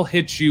 They'll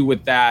hit you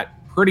with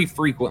that pretty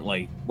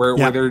frequently,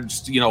 where they're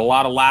just a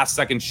lot of last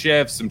second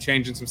shifts, some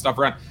changing some stuff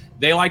around.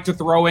 They like to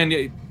throw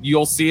in,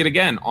 you'll see it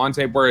again on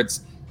tape where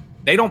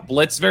they don't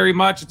blitz very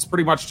much. It's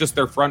pretty much just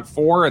their front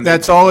 4. And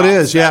that's all it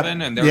is. Yeah.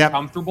 And they're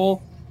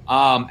comfortable.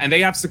 And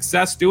they have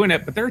success doing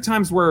it. But there are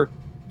times where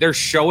they're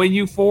showing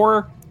you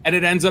 4 and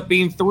it ends up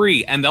being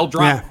 3. And they'll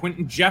drop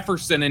Quentin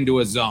Jefferson into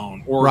a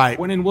zone or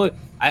Quinnen Wood.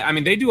 I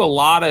mean, they do a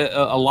lot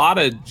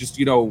of just,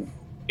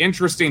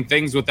 interesting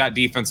things with that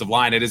defensive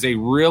line. It is a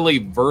really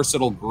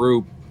versatile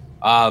group.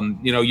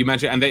 You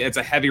mentioned, and it's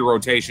a heavy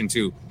rotation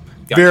too.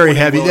 Very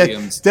heavy.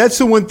 That's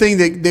the one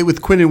thing that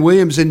with Quinnen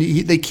Williams, and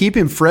they keep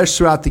him fresh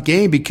throughout the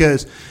game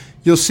because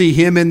you'll see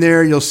him in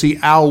there. You'll see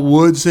Al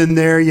Woods in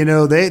there.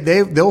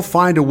 They'll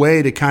find a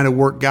way to kind of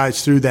work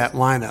guys through that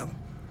lineup.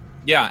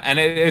 Yeah, and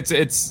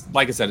it's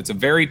like I said, it's a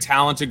very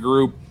talented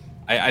group.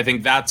 I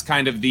think that's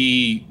kind of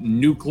the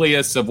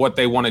nucleus of what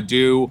they want to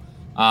do.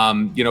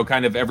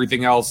 Kind of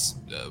everything else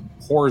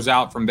pours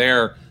out from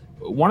there.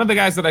 One of the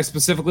guys that I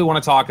specifically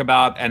want to talk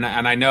about, and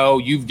I know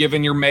you've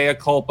given your mea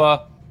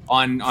culpa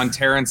on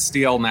Terrence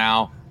Steele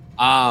now.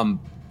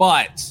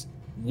 But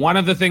one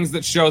of the things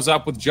that shows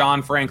up with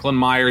John Franklin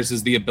Myers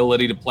is the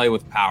ability to play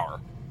with power.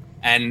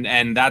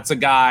 And that's a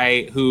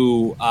guy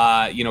who,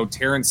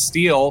 Terrence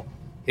Steele,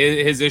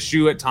 his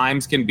issue at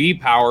times can be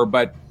power.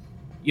 But,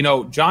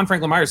 John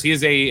Franklin Myers, he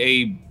is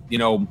a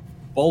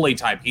bully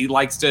type. He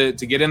likes to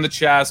get in the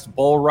chest,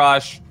 bull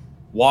rush,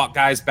 walk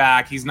guys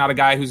back. He's not a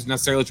guy who's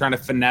necessarily trying to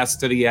finesse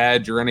to the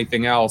edge or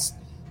anything else.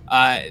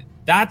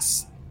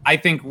 That's, I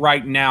think,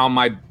 right now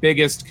my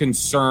biggest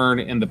concern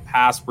in the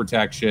pass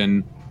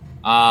protection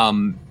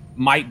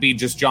might be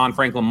just John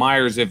Franklin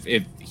Myers if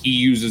he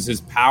uses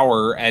his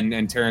power,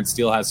 and Terrence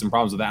Steele has some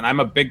problems with that. And I'm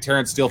a big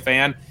Terrence Steele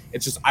fan.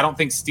 It's just I don't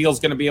think Steele's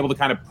going to be able to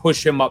kind of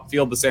push him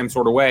upfield the same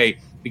sort of way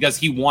because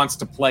he wants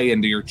to play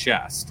into your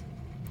chest.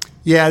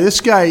 Yeah, this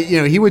guy,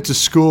 he went to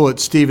school at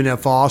Stephen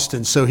F.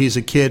 Austin, so he's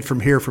a kid from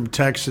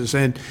Texas.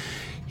 And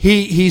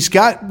he's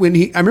got, I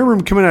remember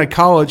him coming out of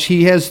college,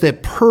 he has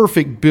that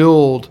perfect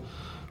build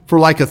for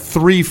like a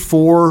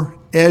 3-4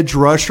 edge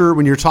rusher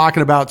when you're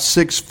talking about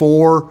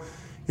 6'4"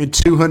 and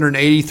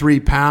 283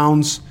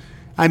 pounds.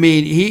 I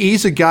mean,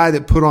 he's a guy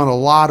that put on a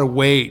lot of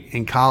weight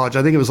in college.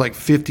 I think it was like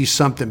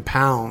 50-something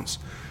pounds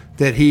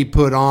that he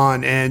put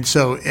on. And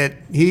so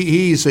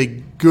he's a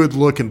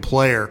good-looking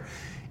player.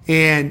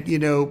 And,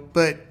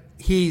 but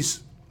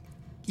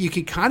you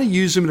can kind of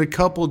use him in a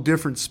couple of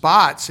different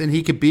spots, and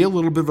he could be a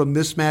little bit of a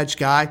mismatched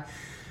guy.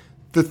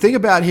 The thing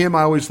about him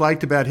I always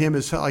liked about him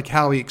is like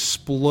how he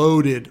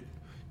exploded,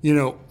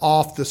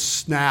 off the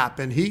snap.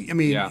 And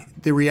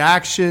the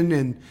reaction,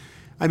 and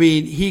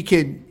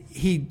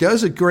he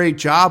does a great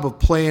job of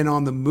playing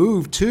on the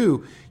move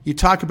too. You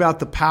talk about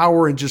the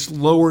power and just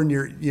lowering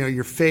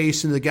your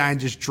face into the guy and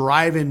just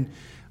driving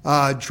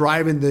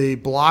the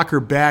blocker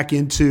back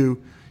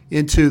into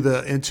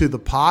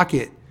the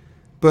pocket.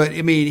 But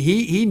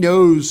he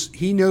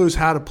knows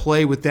how to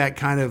play with that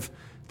kind of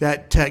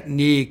that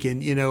technique.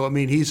 And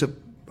he's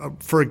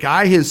for a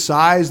guy his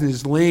size and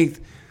his length,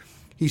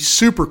 he's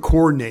super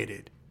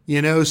coordinated.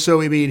 So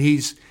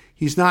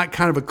he's not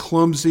kind of a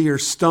clumsy or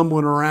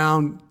stumbling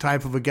around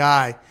type of a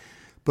guy.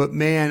 But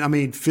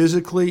man,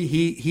 physically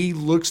he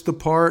looks the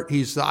part.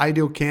 He's the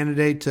ideal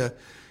candidate to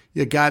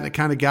the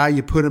kind of guy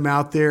you put him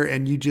out there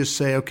and you just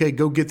say, okay,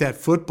 go get that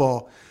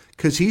football.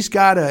 Because he's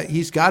got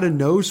a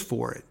nose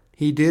for it.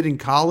 He did in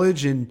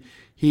college, and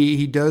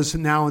he does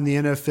now in the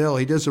NFL.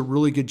 He does a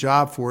really good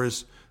job for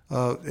us,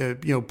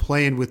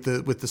 playing with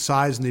the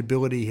size and the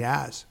ability he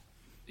has.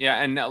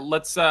 Yeah, and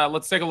let's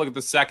take a look at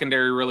the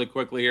secondary really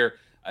quickly here.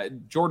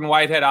 Jordan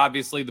Whitehead,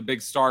 obviously the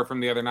big star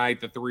from the other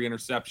night, the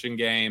 3-interception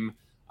game.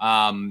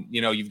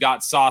 You've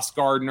got Sauce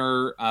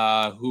Gardner,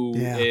 who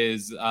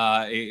is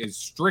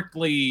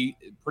strictly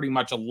pretty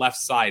much a left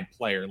side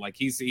player. Like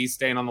he's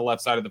staying on the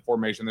left side of the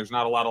formation. There's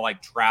not a lot of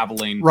like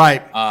traveling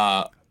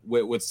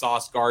with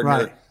Sauce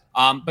Gardner.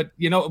 Right. But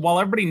while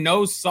everybody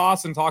knows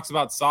Sauce and talks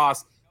about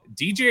Sauce,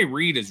 DJ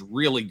Reed is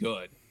really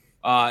good.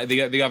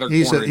 The other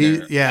corner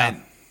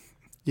there.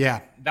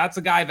 Yeah. That's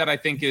a guy that I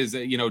think is,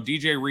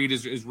 DJ Reed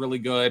is really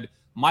good.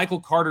 Michael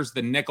Carter's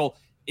the nickel.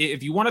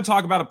 If you want to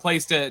talk about a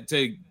place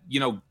to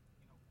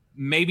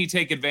maybe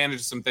take advantage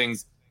of some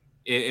things,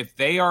 if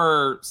they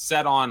are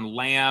set on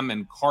Lamb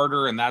and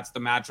Carter, and that's the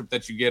matchup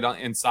that you get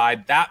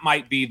inside, that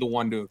might be the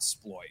one to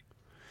exploit.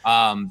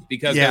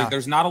 Because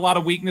there's not a lot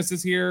of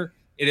weaknesses here.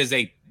 It is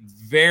a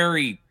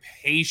very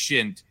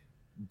patient,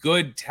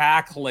 good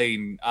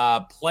tackling,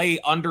 play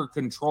under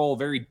control,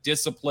 very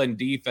disciplined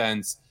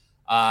defense.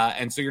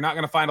 And so you're not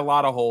going to find a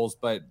lot of holes,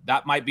 but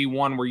that might be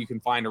one where you can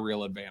find a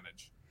real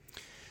advantage.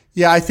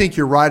 Yeah, I think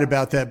you're right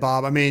about that,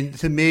 Bob. To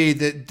me,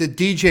 the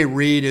DJ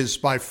Reed is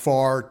by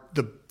far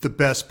the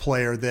best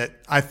player that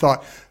I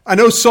thought. I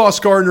know Sauce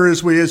Gardner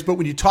is what he is, but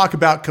when you talk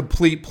about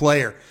complete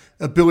player,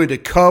 ability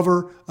to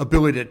cover,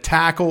 ability to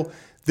tackle,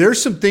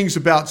 there's some things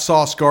about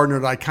Sauce Gardner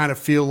that I kind of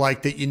feel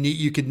like that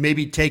you could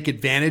maybe take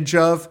advantage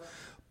of.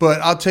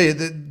 But I'll tell you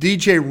that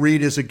DJ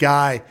Reed is a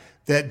guy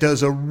that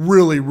does a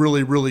really,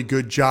 really, really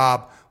good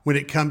job when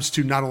it comes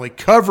to not only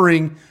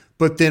covering,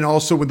 but then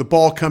also when the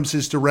ball comes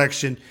his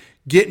direction,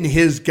 getting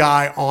his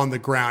guy on the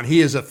ground.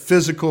 He is a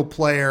physical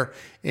player,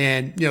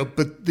 and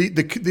but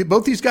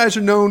both these guys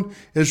are known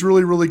as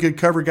really, really good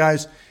cover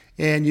guys.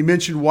 And you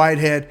mentioned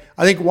Whitehead.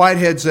 I think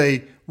Whitehead's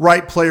a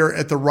right player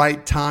at the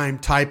right time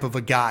type of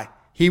a guy.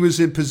 He was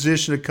in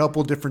position a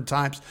couple different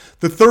times.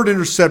 The 3rd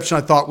interception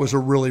I thought was a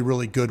really,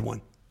 really good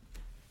one.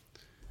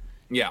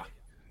 Yeah.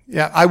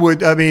 Yeah, I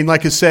would.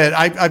 Like I said,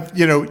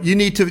 you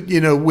need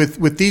to,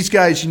 with these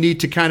guys, you need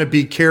to kind of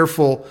be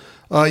careful.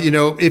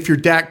 If you're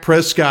Dak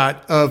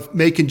Prescott, of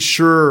making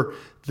sure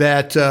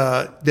that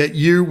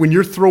when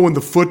you're throwing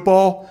the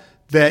football,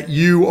 that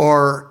you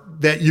are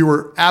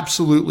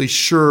absolutely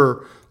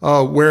sure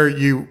where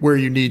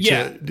you need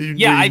to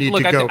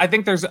go. I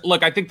think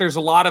there's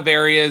a lot of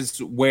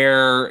areas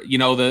where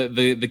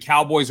the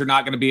Cowboys are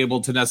not going to be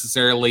able to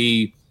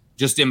necessarily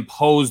just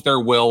impose their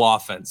will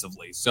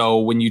offensively. So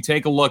when you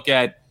take a look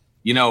at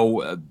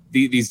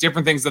these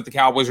different things that the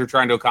Cowboys are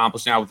trying to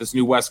accomplish now with this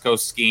new West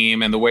Coast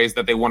scheme and the ways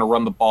that they want to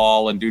run the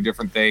ball and do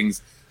different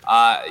things,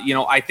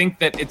 I think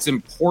that it's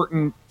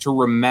important to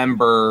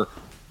remember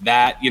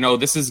that,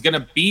 this is going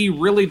to be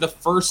really the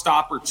first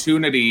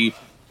opportunity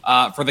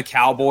for the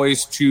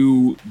Cowboys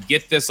to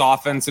get this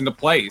offense into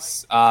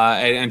place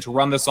and to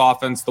run this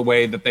offense the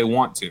way that they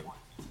want to.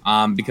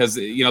 Because,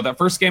 that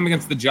first game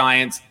against the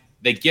Giants,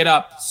 They get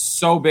up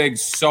so big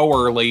so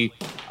early.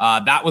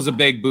 That was a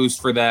big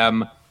boost for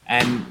them.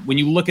 And when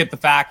you look at the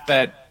fact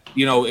that,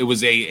 it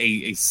was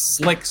a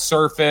slick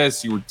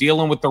surface, you were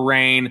dealing with the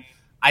rain,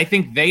 I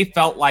think they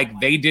felt like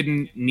they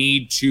didn't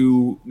need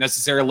to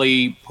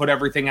necessarily put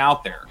everything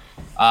out there,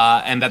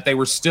 and that they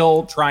were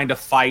still trying to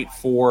fight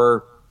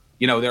for,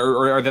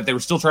 or that they were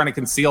still trying to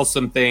conceal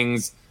some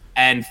things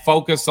and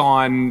focus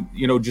on,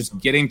 just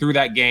getting through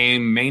that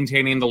game,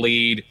 maintaining the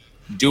lead,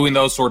 doing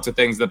those sorts of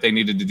things that they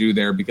needed to do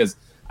there. Because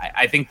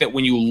I think that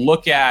when you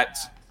look at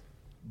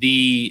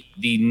the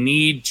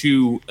need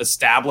to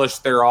establish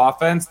their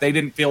offense, they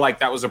didn't feel like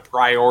that was a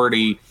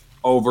priority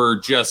over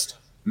just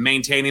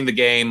maintaining the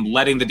game,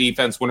 letting the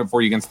defense win it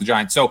for you against the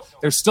Giants. So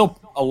there's still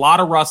a lot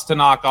of rust to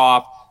knock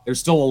off. There's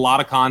still a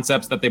lot of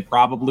concepts that they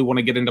probably want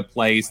to get into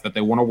place, that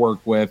they want to work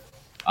with.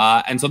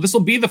 And so this will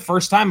be the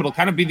first time. It'll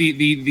kind of be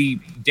the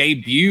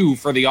debut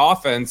for the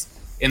offense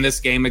in this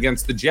game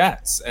against the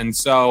Jets. And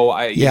so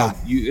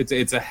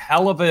it's a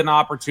hell of an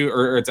opportunity,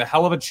 or it's a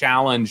hell of a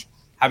challenge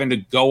having to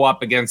go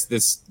up against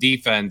this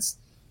defense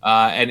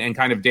and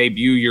kind of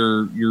debut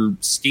your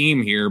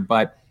scheme here.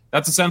 But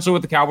that's essentially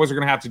what the Cowboys are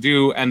going to have to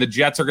do, and the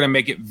Jets are going to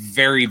make it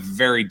very,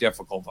 very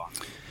difficult on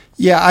them.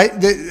 Yeah,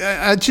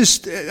 I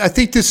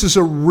think this is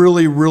a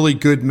really, really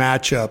good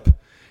matchup.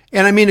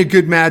 And I mean a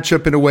good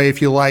matchup in a way,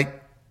 if you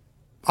like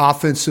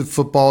offensive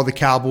football, the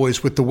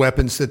Cowboys with the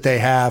weapons that they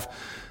have.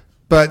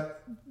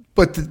 But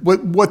what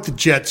the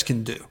Jets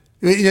can do.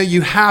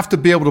 You have to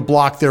be able to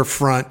block their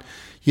front.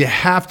 You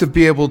have to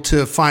be able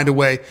to find a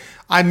way.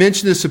 I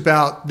mentioned this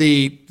about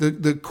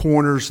the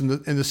corners and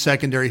the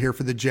secondary here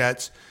for the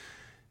Jets.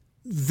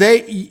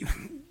 If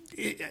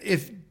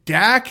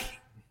Dak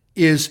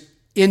is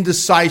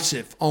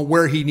indecisive on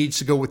where he needs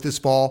to go with this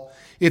ball,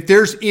 if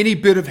there's any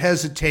bit of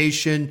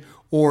hesitation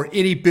or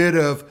any bit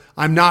of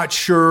I'm not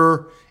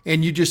sure,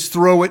 and you just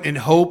throw it and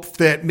hope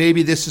that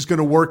maybe this is going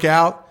to work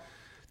out,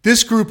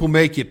 this group will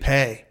make you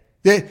pay.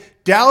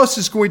 Dallas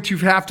is going to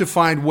have to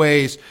find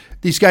ways.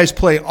 These guys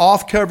play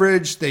off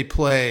coverage. They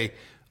play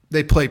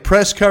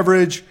press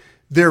coverage.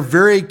 They're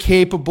very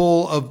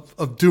capable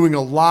of doing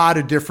a lot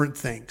of different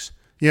things.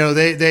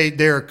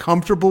 They are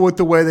comfortable with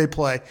the way they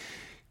play.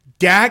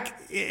 Dak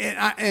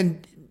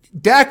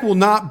will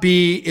not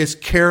be as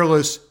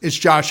careless as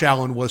Josh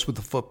Allen was with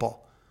the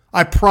football.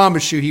 I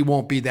promise you he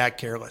won't be that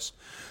careless.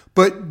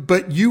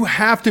 But you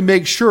have to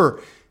make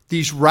sure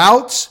these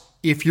routes,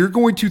 if you're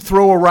going to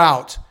throw a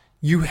route,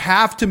 you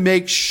have to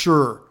make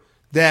sure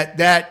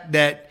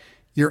that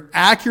you're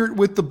accurate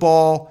with the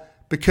ball,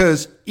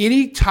 because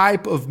any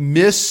type of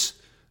miss,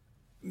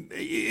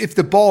 if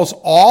the ball's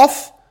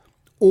off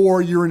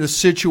or you're in a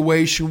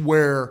situation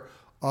where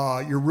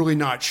you're really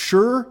not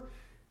sure,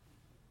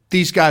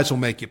 these guys will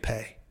make you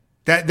pay.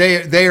 That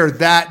they are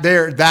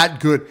that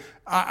good.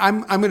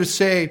 I'm going to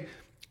say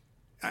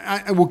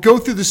I will go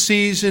through the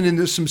season and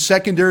there's some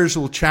secondaries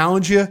that will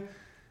challenge you.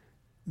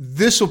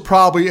 This will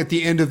probably, at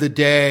the end of the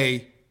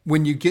day,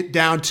 when you get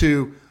down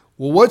to,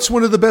 well, what's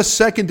one of the best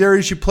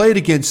secondaries you played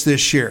against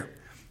this year?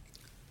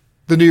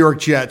 The New York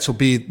Jets will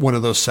be one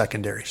of those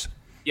secondaries.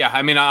 Yeah,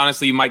 I mean,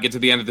 honestly, you might get to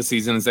the end of the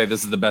season and say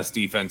this is the best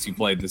defense you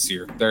played this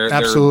year. They're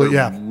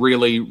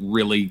really,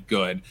 really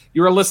good.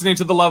 You are listening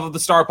to the Love of the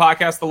Star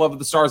podcast. The Love of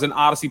the Star is an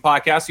Odyssey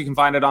podcast. You can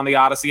find it on the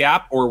Odyssey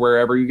app or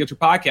wherever you get your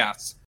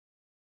podcasts.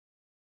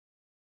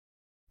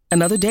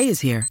 Another day is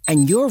here,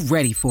 and you're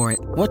ready for it.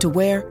 What to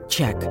wear?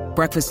 Check.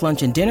 Breakfast,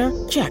 lunch, and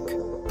dinner? Check.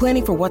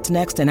 Planning for what's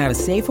next and how to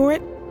save for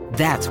it?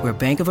 That's where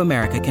Bank of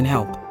America can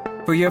help.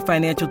 For your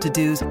financial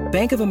to-dos,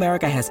 Bank of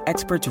America has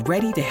experts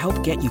ready to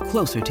help get you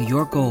closer to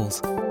your goals.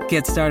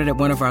 Get started at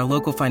one of our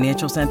local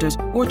financial centers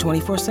or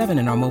 24/7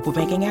 in our mobile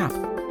banking app.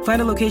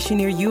 Find a location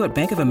near you at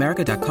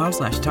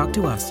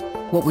bankofamerica.com/talktous.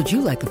 What would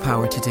you like the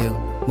power to do?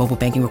 Mobile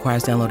banking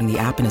requires downloading the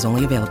app and is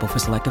only available for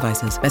select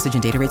devices. Message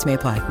and data rates may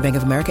apply. Bank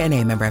of America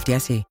NA, member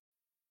FDIC.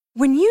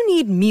 When you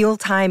need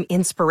mealtime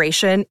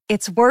inspiration,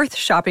 it's worth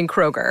shopping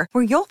Kroger,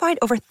 where you'll find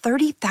over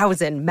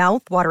 30,000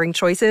 mouth-watering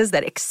choices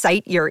that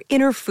excite your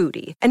inner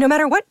foodie. And no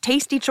matter what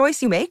tasty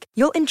choice you make,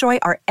 you'll enjoy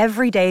our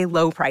everyday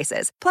low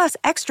prices, plus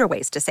extra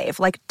ways to save,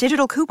 like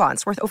digital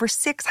coupons worth over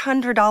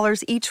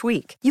 $600 each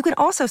week. You can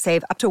also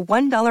save up to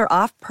 $1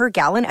 off per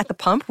gallon at the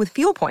pump with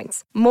fuel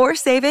points. More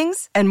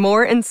savings and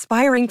more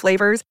inspiring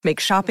flavors make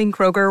shopping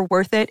Kroger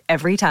worth it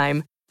every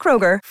time.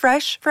 Kroger,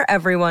 fresh for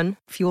everyone.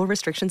 Fuel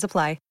restrictions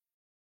apply.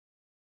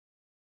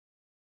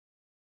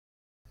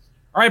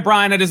 All right,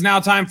 Brian, it is now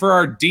time for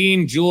our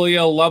Dean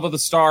Julia Love of the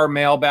Star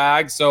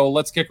mailbag. So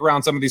let's kick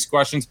around some of these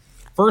questions.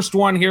 First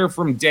one here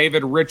from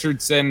David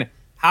Richardson.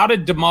 How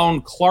did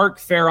Damone Clark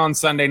fare on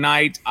Sunday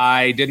night?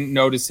 I didn't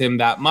notice him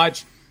that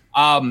much.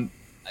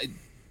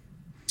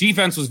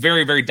 Defense was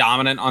very, very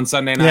dominant on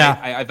Sunday night. Yeah.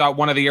 I thought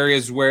one of the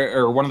areas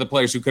one of the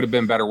players who could have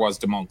been better was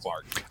Damone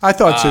Clark. I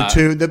thought so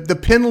too. The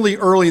penalty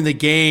early in the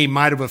game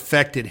might have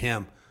affected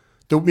him.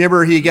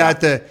 Remember, he got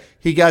the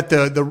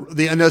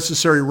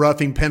unnecessary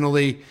roughing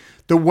penalty.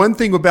 The one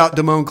thing about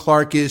Damone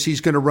Clark is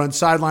he's going to run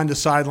sideline to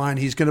sideline.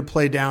 He's going to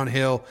play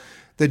downhill.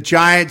 the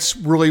Giants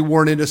really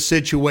weren't in a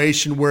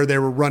situation where they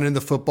were running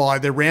the football.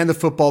 They ran the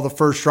football the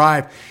first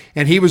drive,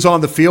 and he was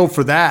on the field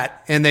for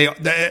that. And they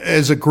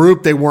as a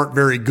group, they weren't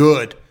very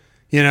good,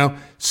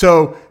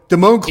 So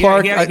Damone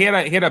Clark, he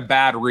had a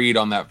bad read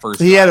on that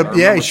first. He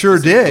sure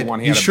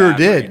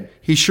did.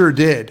 He sure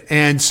did.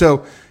 And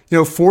so,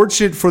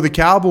 fortunate for the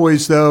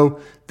Cowboys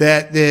though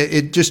that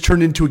it just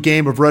turned into a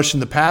game of rushing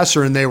the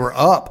passer, and they were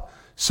up.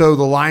 So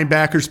the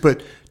linebackers,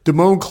 but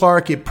Damone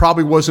Clark, it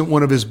probably wasn't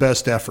one of his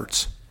best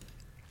efforts.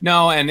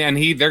 No, and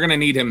they're going to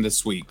need him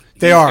this week.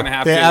 He's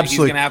absolutely. He's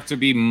going to have to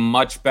be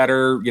much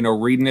better.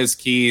 Reading his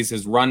keys,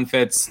 his run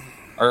fits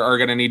are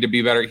going to need to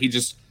be better.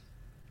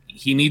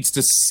 He needs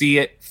to see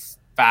it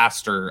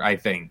faster. I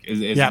think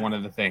is one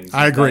of the things.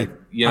 I agree.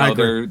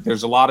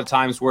 There's a lot of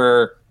times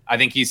where I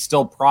think he's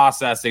still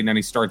processing and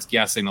he starts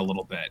guessing a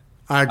little bit.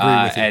 I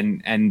agree with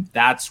you. And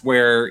that's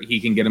where he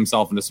can get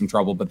himself into some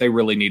trouble. But they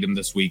really need him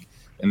this week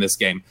in this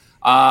game.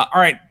 All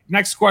right,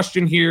 next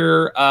question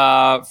here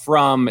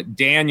from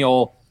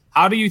Daniel.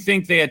 How do you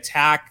think they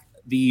attack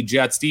the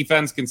Jets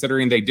defense,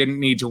 considering they didn't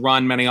need to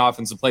run many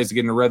offensive plays to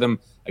get in a rhythm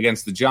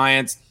against the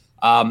Giants?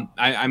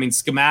 I mean,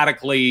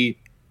 schematically,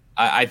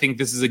 I think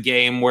this is a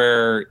game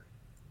where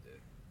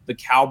the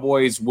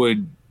Cowboys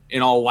would,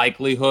 in all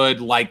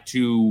likelihood, like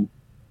to,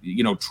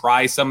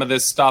 try some of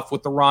this stuff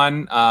with the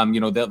run.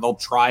 They'll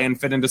try and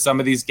fit into some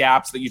of these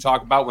gaps that you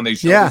talk about when they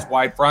show these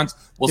wide fronts.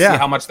 We'll see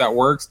how much that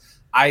works.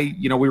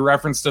 We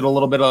referenced it a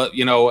little bit,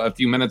 a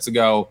few minutes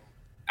ago.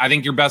 I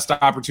think your best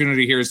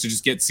opportunity here is to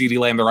just get CeeDee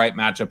Lamb the right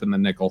matchup in the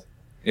nickel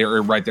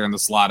or right there in the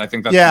slot. I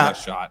think that's the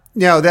best shot.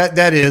 Yeah,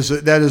 that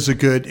is a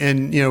good,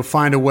 and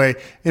find a way.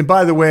 And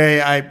by the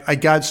way, I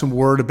got some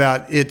word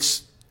about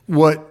it's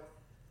what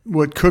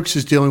Cooks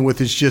is dealing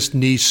with is just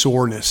knee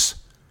soreness.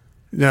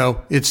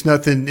 No, it's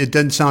nothing. It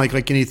doesn't sound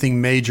like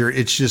anything major.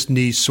 It's just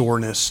knee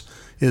soreness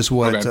is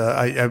what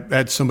I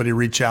had somebody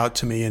reach out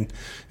to me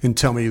and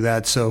tell me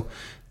that. So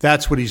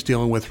that's what he's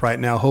dealing with right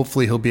now.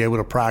 Hopefully he'll be able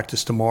to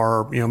practice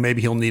tomorrow. Maybe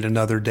he'll need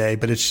another day,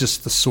 but it's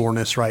just the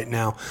soreness right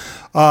now.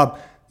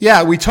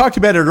 We talked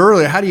about it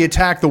earlier. How do you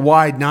attack the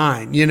wide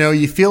nine?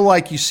 You feel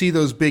like you see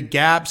those big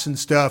gaps and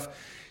stuff.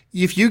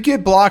 If you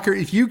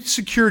if you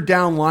secure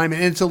down linemen,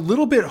 and it's a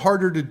little bit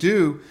harder to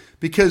do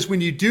because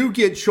when you do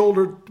get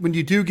shoulder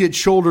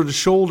to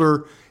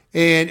shoulder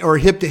or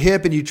hip to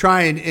hip, and you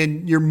try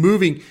and you're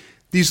moving,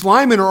 these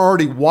linemen are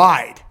already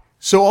wide.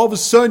 So all of a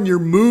sudden you're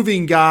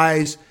moving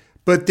guys,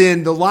 but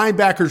then the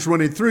linebackers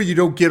running through, you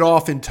don't get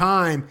off in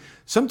time.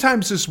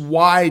 Sometimes this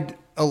wide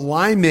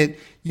alignment,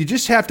 you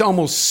just have to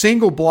almost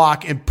single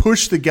block and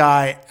push the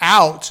guy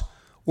out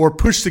or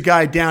push the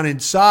guy down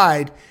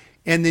inside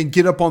and then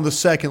get up on the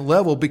second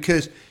level,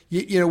 because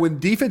when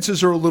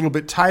defenses are a little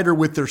bit tighter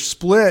with their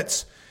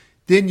splits,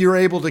 then you're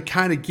able to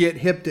kind of get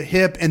hip to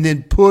hip and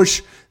then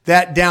push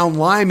that down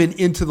lineman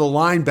into the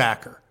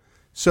linebacker.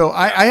 So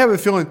I have a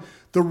feeling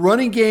the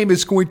running game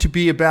is going to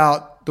be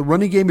about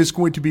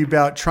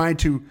trying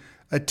to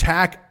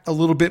attack a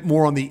little bit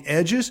more on the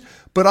edges.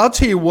 But I'll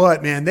tell you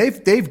what, man,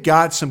 they've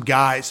got some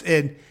guys,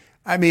 and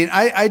I mean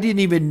I didn't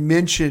even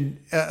mention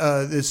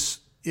this.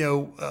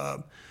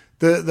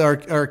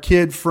 Our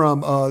kid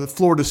from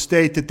Florida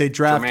State that they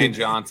drafted,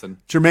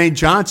 Jermaine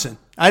Johnson.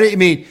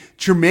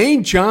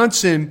 Jermaine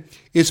Johnson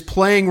is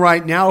playing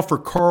right now for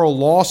Carl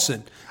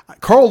Lawson.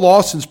 Carl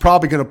Lawson's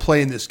probably going to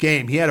play in this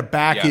game. He had a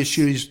back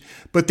issue,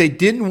 but they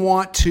didn't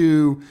want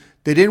to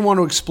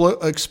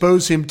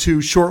expose him to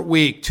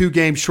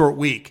 2-game short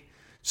week.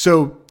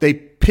 So they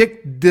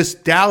picked this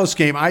Dallas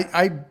game.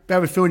 I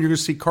have a feeling you're going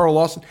to see Carl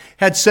Lawson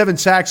had 7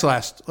 sacks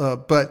last,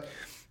 but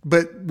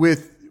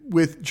with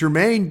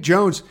Jermaine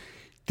Jones,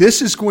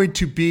 this is going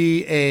to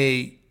be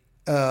a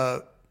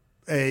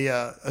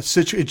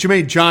situation.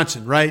 Jermaine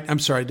Johnson, right? I'm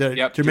sorry.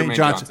 Jermaine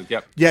Johnson.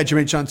 Yep. Yeah,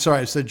 Jermaine Johnson. Sorry,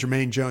 I said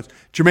Jermaine Jones.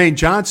 Jermaine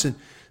Johnson.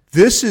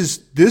 This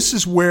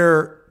is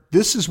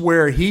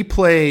where he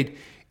played,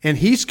 and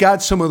he's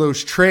got some of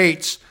those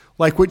traits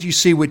like what you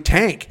see with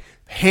Tank.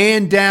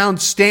 Hand down,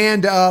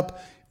 stand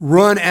up,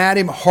 run at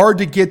him, hard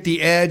to get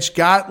the edge,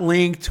 got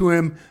length to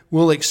him,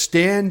 will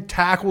extend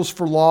tackles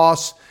for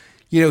loss.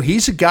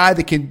 He's a guy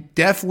that can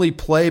definitely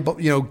play, but,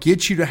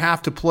 get you to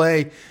have to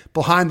play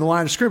behind the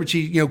line of scrimmage.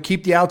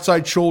 Keep the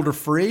outside shoulder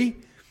free.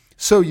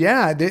 So,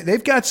 yeah,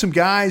 they've got some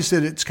guys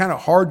that it's kind of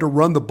hard to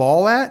run the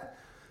ball at,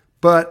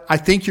 but I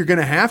think you're going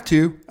to have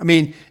to. I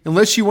mean,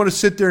 unless you want to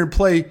sit there and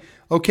play,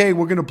 okay,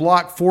 we're going to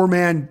block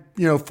four-man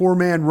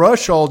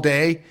rush all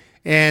day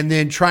and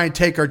then try and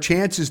take our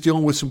chances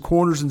dealing with some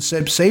corners and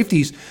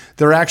safeties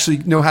that actually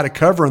know how to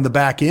cover on the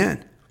back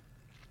end.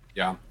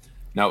 Yeah.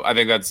 No, I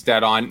think that's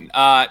dead on.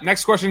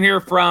 Next question here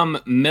from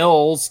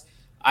Mills.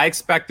 I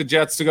expect the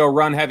Jets to go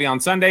run heavy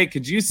on Sunday.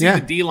 Could you see the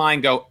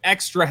D-line go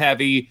extra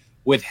heavy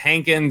with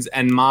Hankins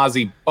and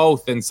Mozzie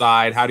both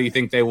inside? How do you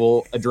think they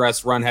will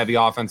address run-heavy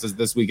offenses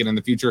this week and in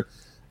the future?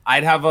 I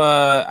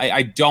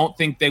don't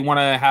think they want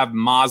to have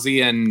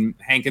Mozzie and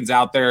Hankins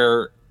out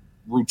there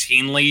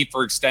routinely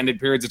for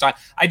extended periods of time.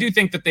 I do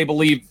think that they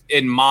believe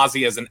in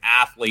Mozzie as an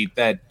athlete,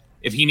 that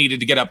if he needed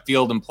to get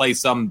upfield and play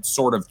some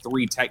sort of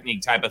 3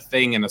 technique type of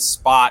thing in a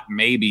spot,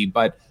 maybe.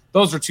 But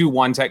those are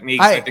 2-1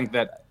 techniques. I think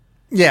that.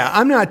 Yeah,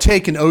 I'm not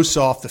taking Osa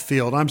off the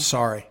field. I'm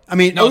sorry. I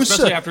mean, no, Osa,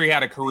 especially after he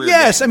had a career.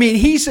 Yes, game.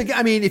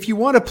 I mean, if you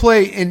want to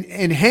play,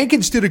 and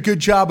Hankins did a good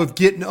job of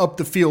getting up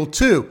the field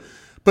too,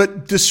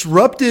 but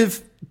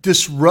disruptive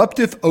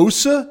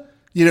Osa,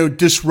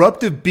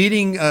 disruptive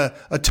beating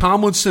a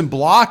Tomlinson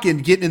block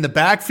and getting in the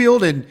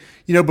backfield and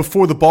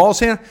before the ball's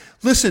hand.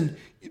 Listen,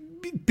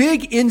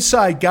 big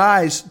inside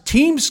guys,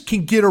 teams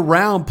can get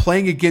around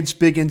playing against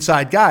big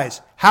inside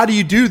guys. How do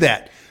you do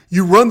that?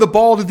 You run the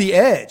ball to the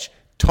edge.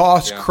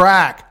 Toss,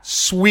 crack,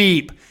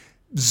 sweep,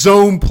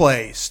 zone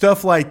play,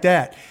 stuff like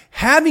that.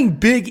 Having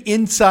big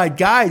inside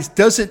guys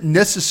doesn't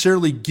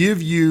necessarily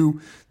give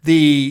you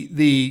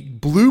the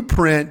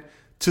blueprint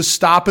to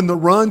stopping the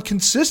run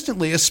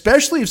consistently,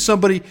 especially if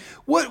somebody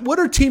 – what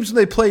are teams when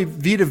they play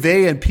Vita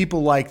Vea and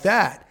people like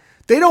that?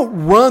 They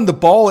don't run the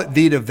ball at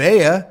Vita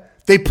Vea.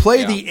 They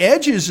play the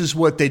edges is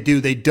what they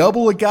do. They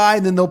double a guy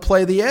and then they'll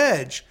play the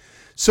edge.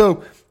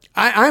 So –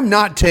 I'm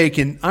not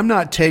taking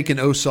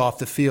Osa off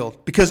the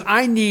field because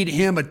I need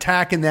him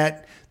attacking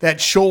that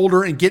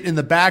shoulder and getting in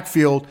the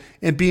backfield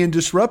and being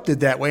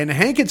disrupted that way. And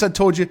Hankins, I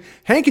told you,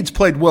 Hankins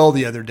played well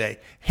the other day.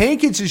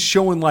 Hankins is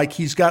showing like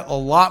he's got a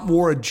lot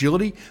more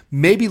agility,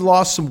 maybe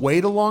lost some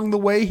weight along the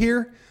way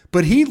here,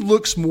 but he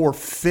looks more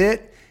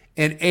fit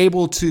and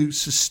able to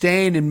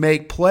sustain and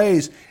make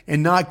plays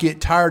and not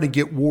get tired and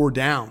get wore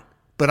down.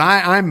 But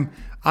I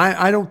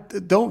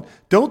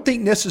don't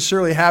think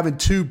necessarily having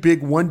 2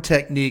 big 1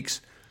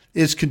 techniques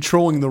is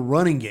controlling the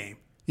running game,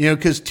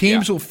 because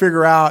teams will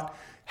figure out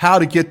how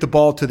to get the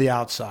ball to the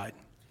outside.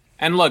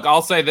 And look,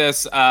 I'll say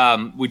this.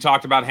 We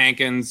talked about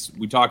Hankins.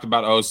 We talked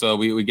about Osa.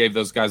 We gave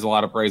those guys a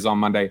lot of praise on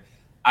Monday.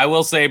 I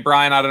will say,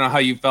 Brian, I don't know how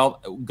you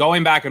felt.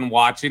 Going back and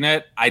watching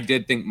it, I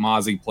did think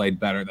Mozzie played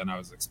better than I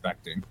was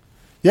expecting.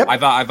 Yep.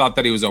 I thought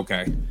that he was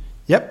okay.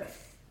 Yep.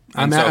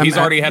 And he's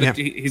already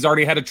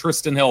had a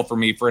Tristan Hill for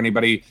me, for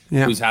anybody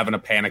who's having a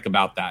panic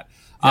about that.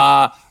 Yep.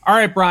 All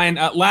right, Brian,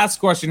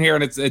 last question here,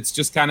 and it's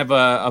just kind of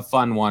a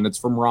fun one. It's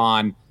from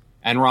Ron,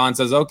 and Ron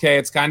says, okay,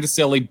 it's kind of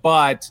silly,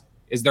 but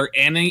is there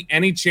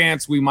any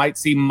chance we might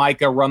see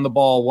Micah run the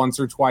ball once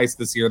or twice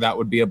this year? That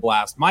would be a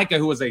blast. Micah,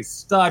 who was a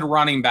stud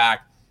running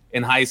back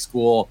in high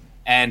school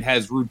and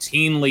has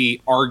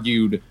routinely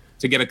argued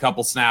to get a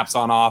couple snaps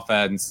on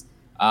offense,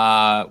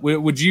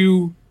 would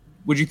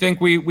you think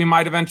we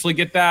might eventually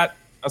get that,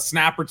 a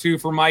snap or 2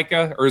 for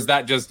Micah? Or is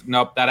that just,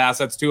 nope, that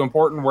asset's too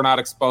important, we're not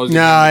exposing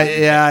him?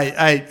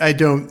 I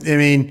don't. I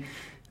mean,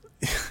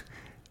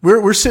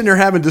 we're sitting there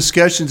having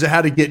discussions of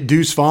how to get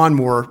Deuce Vaughn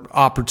more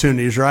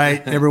opportunities,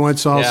 right? Every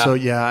once in a while. So,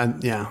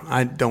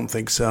 I don't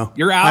think so.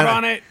 You're out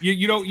on it?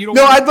 You don't.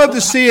 No, I'd love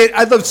to see it.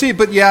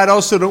 But, I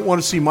also don't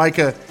want to see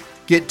Micah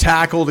get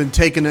tackled and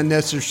take an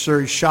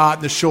unnecessary shot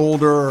in the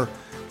shoulder or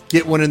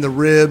get one in the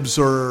ribs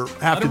or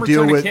have to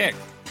deal with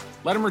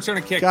 – Let him return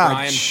a kick, God,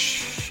 Brian.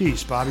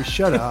 Jeez, Bobby,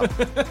 shut up.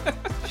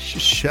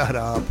 Shut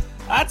up.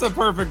 That's a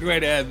perfect way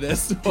to end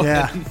this one.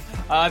 Yeah.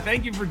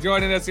 Thank you for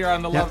joining us here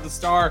on the Love the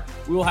Star.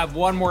 We will have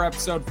one more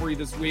episode for you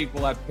this week.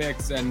 We'll have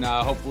picks and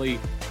hopefully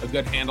a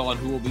good handle on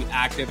who will be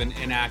active and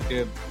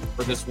inactive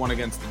for this one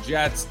against the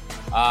Jets.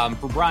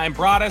 For Brian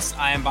Broaddus,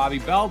 I am Bobby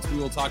Belt. We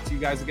will talk to you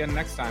guys again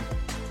next time.